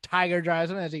Cody tiger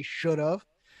drives him as he should have.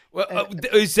 Well,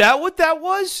 is that what that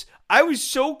was? I was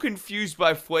so confused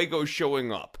by Fuego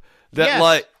showing up.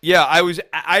 I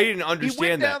didn't understand that. He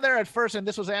went down there at first, and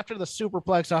this was after the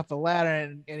superplex off the ladder,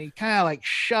 and he kind of like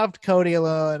shoved Cody a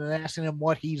little and asking him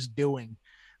what he's doing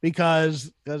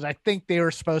because I think they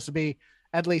were supposed to be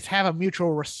at least have a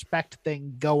mutual respect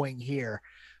thing going here.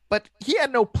 But he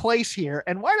had no place here.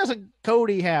 And why doesn't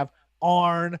Cody have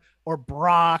Arn or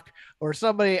Brock or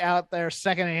somebody out there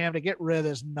seconding him to get rid of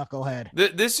this knucklehead?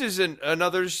 This is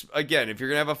another, again, if you're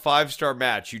going to have a 5-star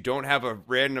match, you don't have a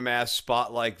random ass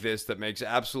spot like this that makes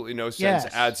absolutely no sense,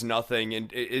 adds nothing.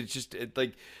 And it's just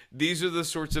like, these are the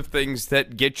sorts of things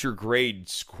that get your grade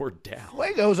scored down.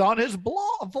 Fuego's on his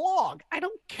vlog. I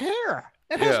don't care.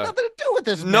 It has nothing to do with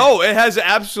this. No, it has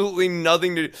absolutely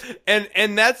nothing to do.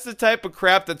 And that's the type of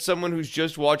crap that someone who's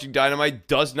just watching Dynamite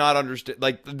does not understand.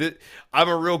 Like, I'm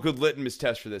a real good litmus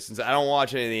test for this since I don't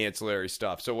watch any of the ancillary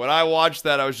stuff. So when I watched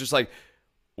that, I was just like,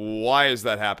 why is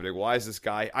that happening? Why is this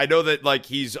guy? I know that, like,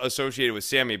 he's associated with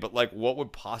Sammy, but, like, what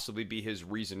would possibly be his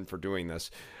reason for doing this?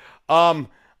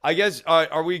 I guess,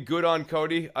 are we good on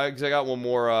Cody? Because I got one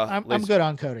more. I'm good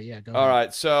on Cody. Yeah, go ahead. All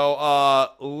right. So,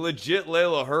 legit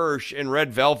Layla Hirsch and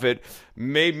Red Velvet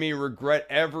made me regret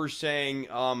ever saying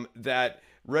that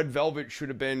Red Velvet should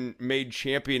have been made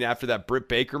champion after that Britt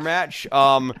Baker match.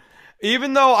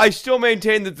 Even though I still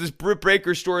maintain that this Britt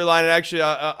Baker storyline, and actually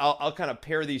I'll kind of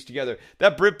pair these together.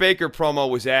 That Britt Baker promo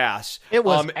was ass. It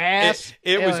was ass.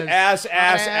 It was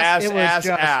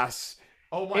ass.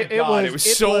 Oh my God, it was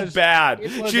so bad.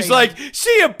 She's like,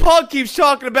 CM Punk keeps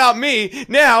talking about me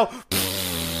now,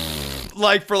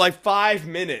 like for like 5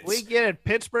 minutes. We get it.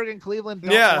 Pittsburgh and Cleveland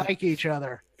don't like each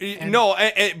other. No,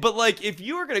 but like if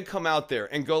you were going to come out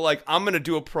there and go like, I'm going to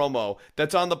do a promo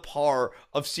that's on the par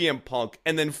of CM Punk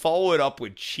and then follow it up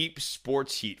with cheap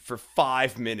sports heat for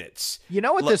 5 minutes. You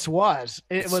know what this was?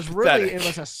 It was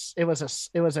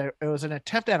an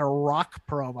attempt at a Rock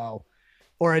promo.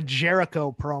 Or a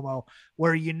Jericho promo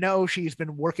where she's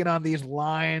been working on these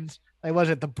lines. Like, was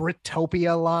it the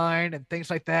Brittopia line and things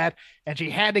like that? And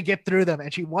she had to get through them,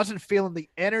 and she wasn't feeling the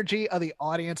energy of the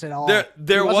audience at all.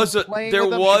 There was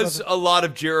a lot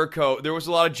of Jericho. There was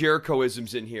a lot of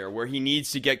Jericho-isms in here where he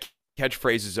needs to get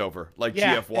catchphrases over, like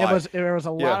GFY. There was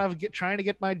a lot of trying to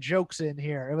get my jokes in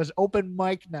here. It was open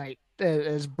mic night,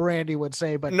 as Brandy would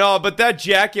say. But that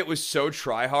jacket was so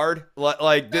try hard.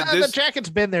 The jacket's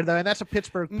been there though, and that's a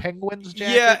Pittsburgh Penguins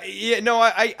jacket. Yeah. No,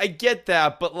 I get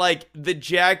that, but like the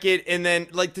jacket, and then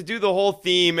like to do the whole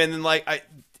theme, and then like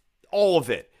all of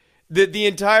it, the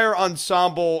entire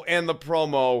ensemble and the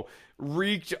promo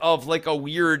reeked of like a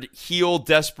weird heel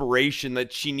desperation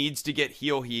that she needs to get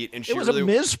heel heat, and she was a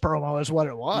Miz promo, is what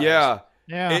it was. Yeah.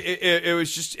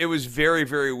 It was very,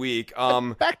 very weak.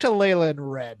 Back to Layla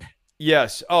and Red.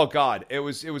 Yes. Oh God, it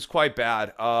was quite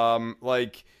bad.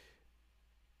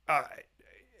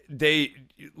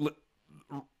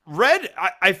 Red,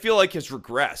 I feel like has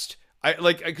regressed.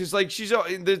 Because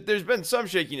there's been some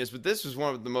shakiness, but this was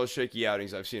one of the most shaky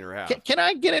outings I've seen her have. Can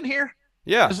I get in here?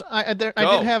 Yeah, I did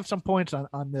have some points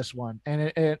on this one,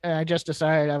 and I just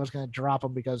decided I was going to drop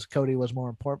them because Cody was more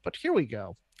important. But here we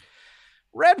go.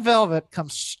 Red Velvet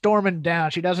comes storming down.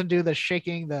 She doesn't do the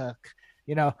shaking,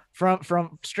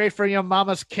 from straight from your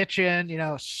mama's kitchen,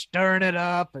 stirring it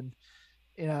up and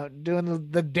doing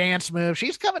the dance move.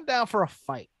 She's coming down for a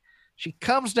fight. She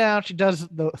comes down. She does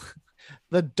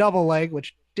the double leg,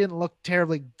 which didn't look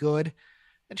terribly good,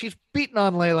 and she's beating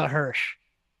on Layla Hirsch.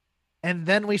 And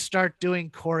then we start doing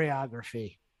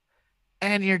choreography.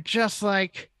 And you're just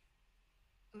like,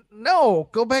 no,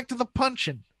 go back to the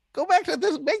punching. Go back to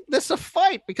this, make this a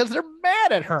fight because they're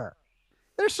mad at her.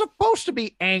 They're supposed to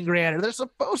be angry at her. They're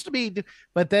supposed to be,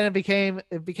 but then it became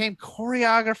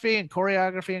choreography and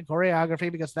choreography and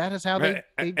choreography because that is how they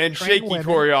and train shaky women.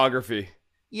 choreography.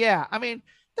 Yeah, I mean,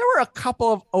 there were a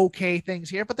couple of okay things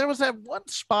here, but there was that one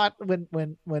spot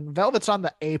when Velvet's on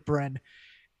the apron,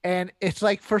 and it's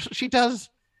like first she does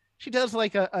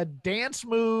like a dance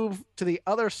move to the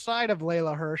other side of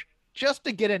Layla Hirsch just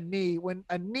to get a knee when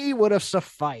a knee would have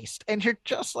sufficed, and you're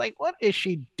just like, what is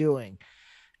she doing?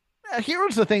 Here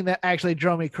was the thing that actually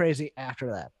drove me crazy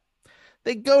after that.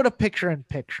 They go to picture in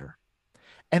picture,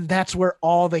 and that's where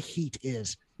all the heat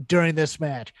is during this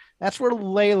match. That's where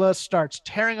Layla starts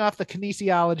tearing off the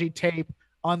kinesiology tape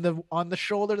on the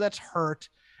shoulder that's hurt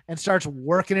and starts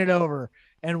working it over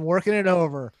and working it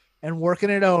over and working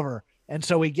it over. And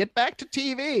so we get back to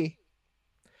TV,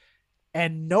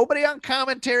 and nobody on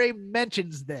commentary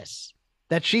mentions this,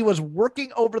 that she was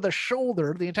working over the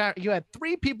shoulder the entire. You had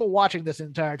 3 people watching this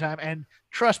entire time, and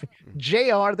trust me,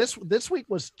 JR this week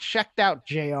was checked out.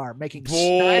 JR making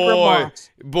snide remarks.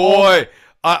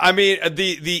 I mean,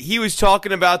 he was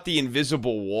talking about the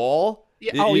invisible wall.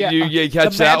 Yeah, You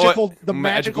catch that one? The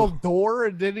magical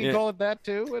door. Did he call it that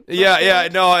too?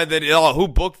 No, and then who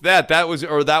booked that? That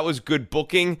was good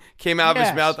booking. Came out of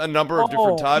his mouth a number of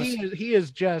different times. He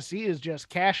is just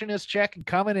cashing his check and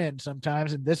coming in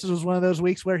sometimes, and this was one of those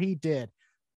weeks where he did.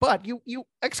 But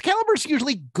Excalibur's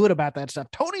usually good about that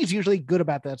stuff. Tony's usually good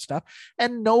about that stuff,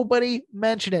 and nobody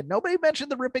mentioned it. Nobody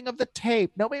mentioned the ripping of the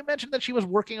tape. Nobody mentioned that she was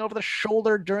working over the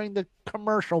shoulder during the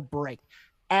commercial break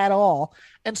at all.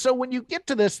 And so when you get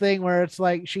to this thing where it's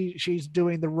like she's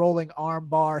doing the rolling arm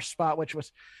bar spot, which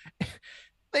was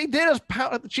they did as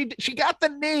she got the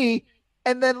knee,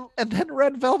 and then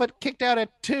Red Velvet kicked out at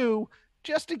 2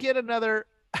 just to get another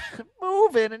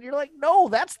move in, and you're like, no,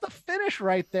 that's the finish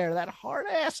right there, that hard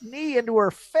ass knee into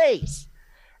her face.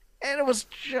 And it was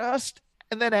just,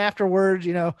 and then afterwards,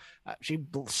 she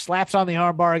slaps on the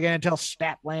armbar again until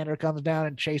Statlander comes down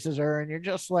and chases her, and you're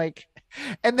just like,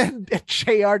 and then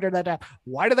JR during that time,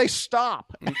 why do they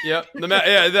stop? Yep,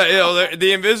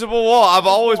 the invisible wall. I've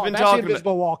always been talking the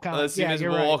invisible wall comment. That's the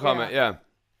invisible wall comment. Yeah.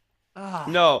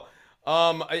 No.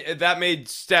 That made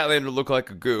Statlander look like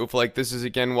a goof. Like, this is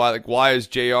again why is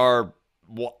JR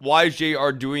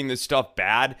doing this stuff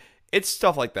bad? It's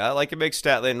stuff like that. Like, it makes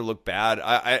Statlander look bad.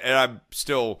 I'm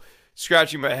still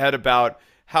scratching my head about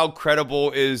how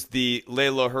credible is the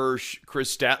Layla Hirsch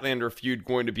Chris Statlander feud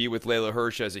going to be with Layla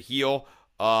Hirsch as a heel.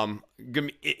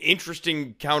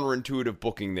 Interesting counterintuitive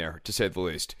booking there, to say the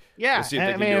least. Yeah,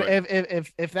 I mean,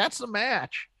 if that's the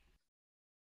match,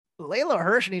 Layla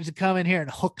Hirsch needs to come in here and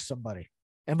hook somebody.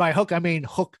 And by hook, I mean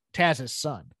hook Taz's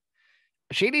son.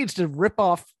 She needs to rip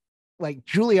off like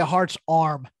Julia Hart's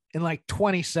arm in like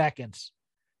 20 seconds.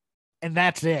 And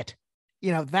that's it.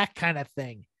 That kind of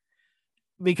thing.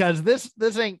 Because this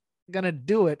ain't going to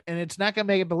do it. And it's not going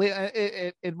to make it believe.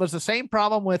 It was the same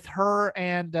problem with her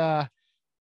and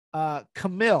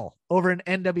Camille over in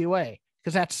NWA.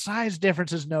 Because that size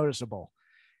difference is noticeable.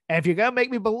 And if you're going to make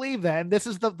me believe that, and this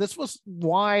was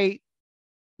why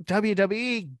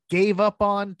WWE gave up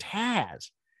on Taz.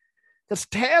 Because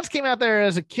Taz came out there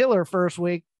as a killer first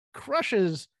week,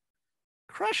 crushes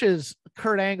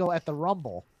Kurt Angle at the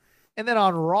Rumble. And then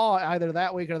on Raw, either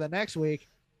that week or the next week,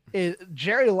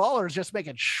 Jerry Lawler is just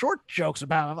making short jokes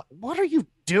about him. What are you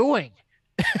doing?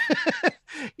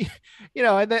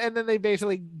 And then they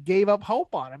basically gave up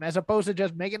hope on him as opposed to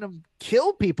just making him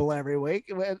kill people every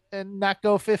week and not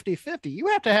go 50-50. You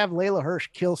have to have Layla Hirsch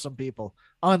kill some people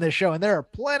on this show. And there are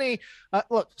plenty.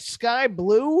 Look, Sky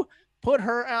Blue, put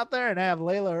her out there and have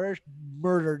Layla Hirsch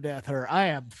murder death her. I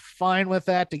am fine with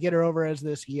that to get her over as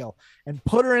this heel and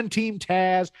put her in Team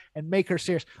Taz and make her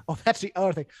serious. Oh, that's the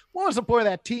other thing. What was the point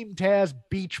of that Team Taz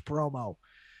beach promo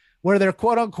where they're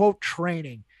quote unquote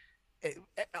training?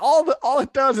 All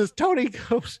it does is Tony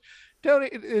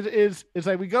is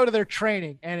like, we go to their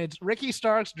training and it's Ricky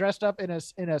Starks dressed up in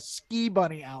a ski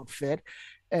bunny outfit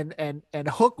and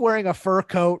Hook wearing a fur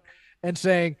coat and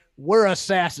saying, we're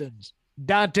assassins.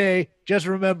 Dante, just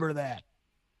remember that.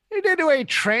 He didn't do any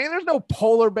training. There's no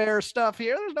polar bear stuff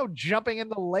here. There's no jumping in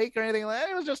the lake or anything like that.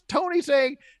 It was just Tony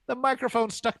saying the microphone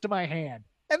stuck to my hand.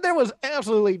 And there was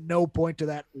absolutely no point to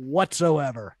that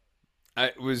whatsoever.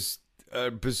 It was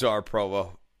a bizarre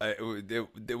promo.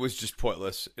 It was just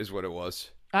pointless is what it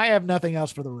was. I have nothing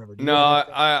else for the river. Do you No, have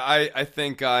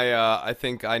anything? I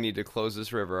think I need to close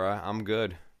this river. I'm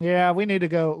good. Yeah, we need to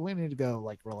go. We need to go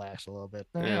like relax a little bit.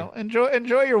 Yeah.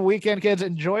 Enjoy your weekend, kids.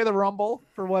 Enjoy the Rumble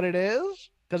for what it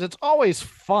is, because it's always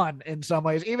fun in some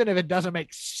ways, even if it doesn't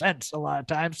make sense a lot of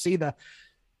times. See the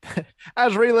I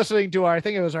was re-listening to our, I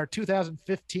think it was our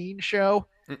 2015 show,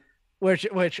 Mm. which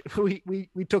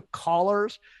we took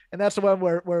callers, and that's the one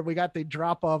where we got the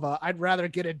drop of I'd rather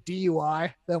get a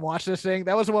DUI than watch this thing.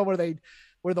 That was the one where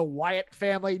the Wyatt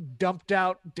family dumped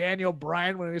out Daniel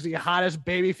Bryan when he was the hottest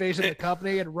babyface in the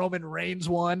company, and Roman Reigns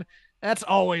won. That's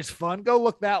always fun. Go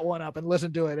look that one up and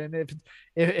listen to it. And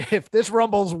if this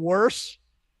Rumble's worse,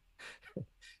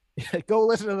 go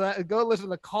listen to that. Go listen to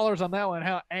the callers on that one,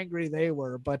 how angry they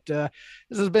were. But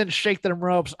this has been Shake Them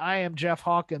Ropes. I am Jeff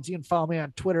Hawkins. You can follow me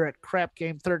on Twitter at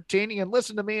CrapGame13. You can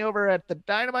listen to me over at the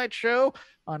Dynamite Show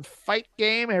on Fight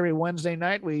Game every Wednesday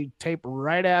night. We tape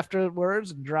right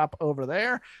afterwards and drop over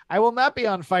there. I will not be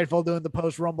on Fightful doing the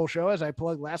post Rumble show as I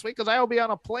plugged last week, because I will be on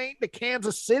a plane to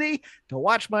Kansas City to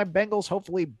watch my Bengals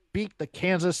hopefully beat the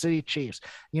Kansas City Chiefs.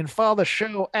 You can follow the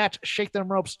show at Shake Them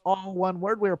Ropes, all one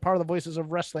word. We are part of the Voices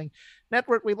of Wrestling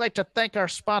Network. We'd like to thank our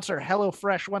sponsor,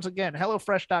 HelloFresh. Once again,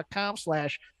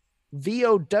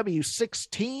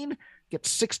 HelloFresh.com/VOW16. Get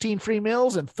 16 free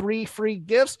meals and 3 free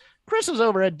gifts. Chris is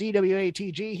over at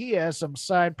DWATG. He has some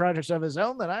side projects of his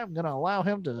own that I'm going to allow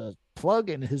him to plug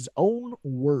in his own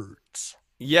words.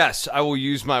 Yes, I will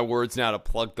use my words now to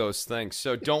plug those things.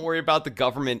 So don't worry about the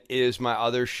government is my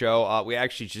other show. We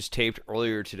actually just taped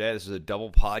earlier today. This is a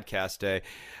double podcast day.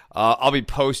 I'll be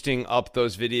posting up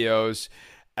those videos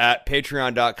at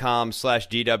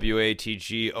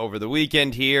patreon.com/DWATG over the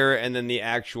weekend here. And then the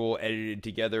actual edited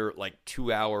together, like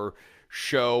 2-hour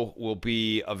show will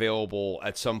be available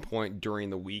at some point during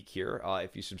the week here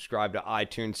if you subscribe to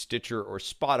iTunes, Stitcher, or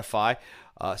Spotify.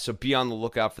 So be on the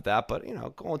lookout for that. But,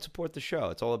 go and support the show.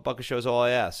 It's all Bucka Show's all I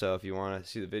ask. So if you want to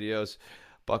see the videos,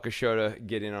 Bucka Show to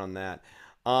get in on that.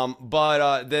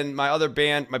 But then my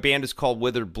band is called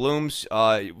Withered Blooms.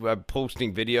 I'm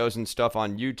posting videos and stuff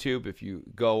on YouTube. If you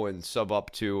go and sub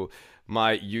up to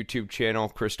my YouTube channel,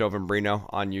 Chris Novembrino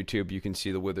on YouTube, you can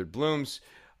see the Withered Blooms.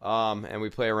 And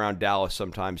we play around Dallas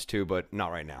sometimes too, but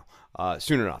not right now.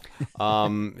 Soon enough.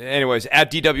 Anyways,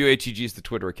 at DWATG is the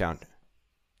Twitter account.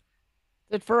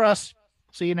 That's it for us.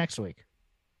 See you next week.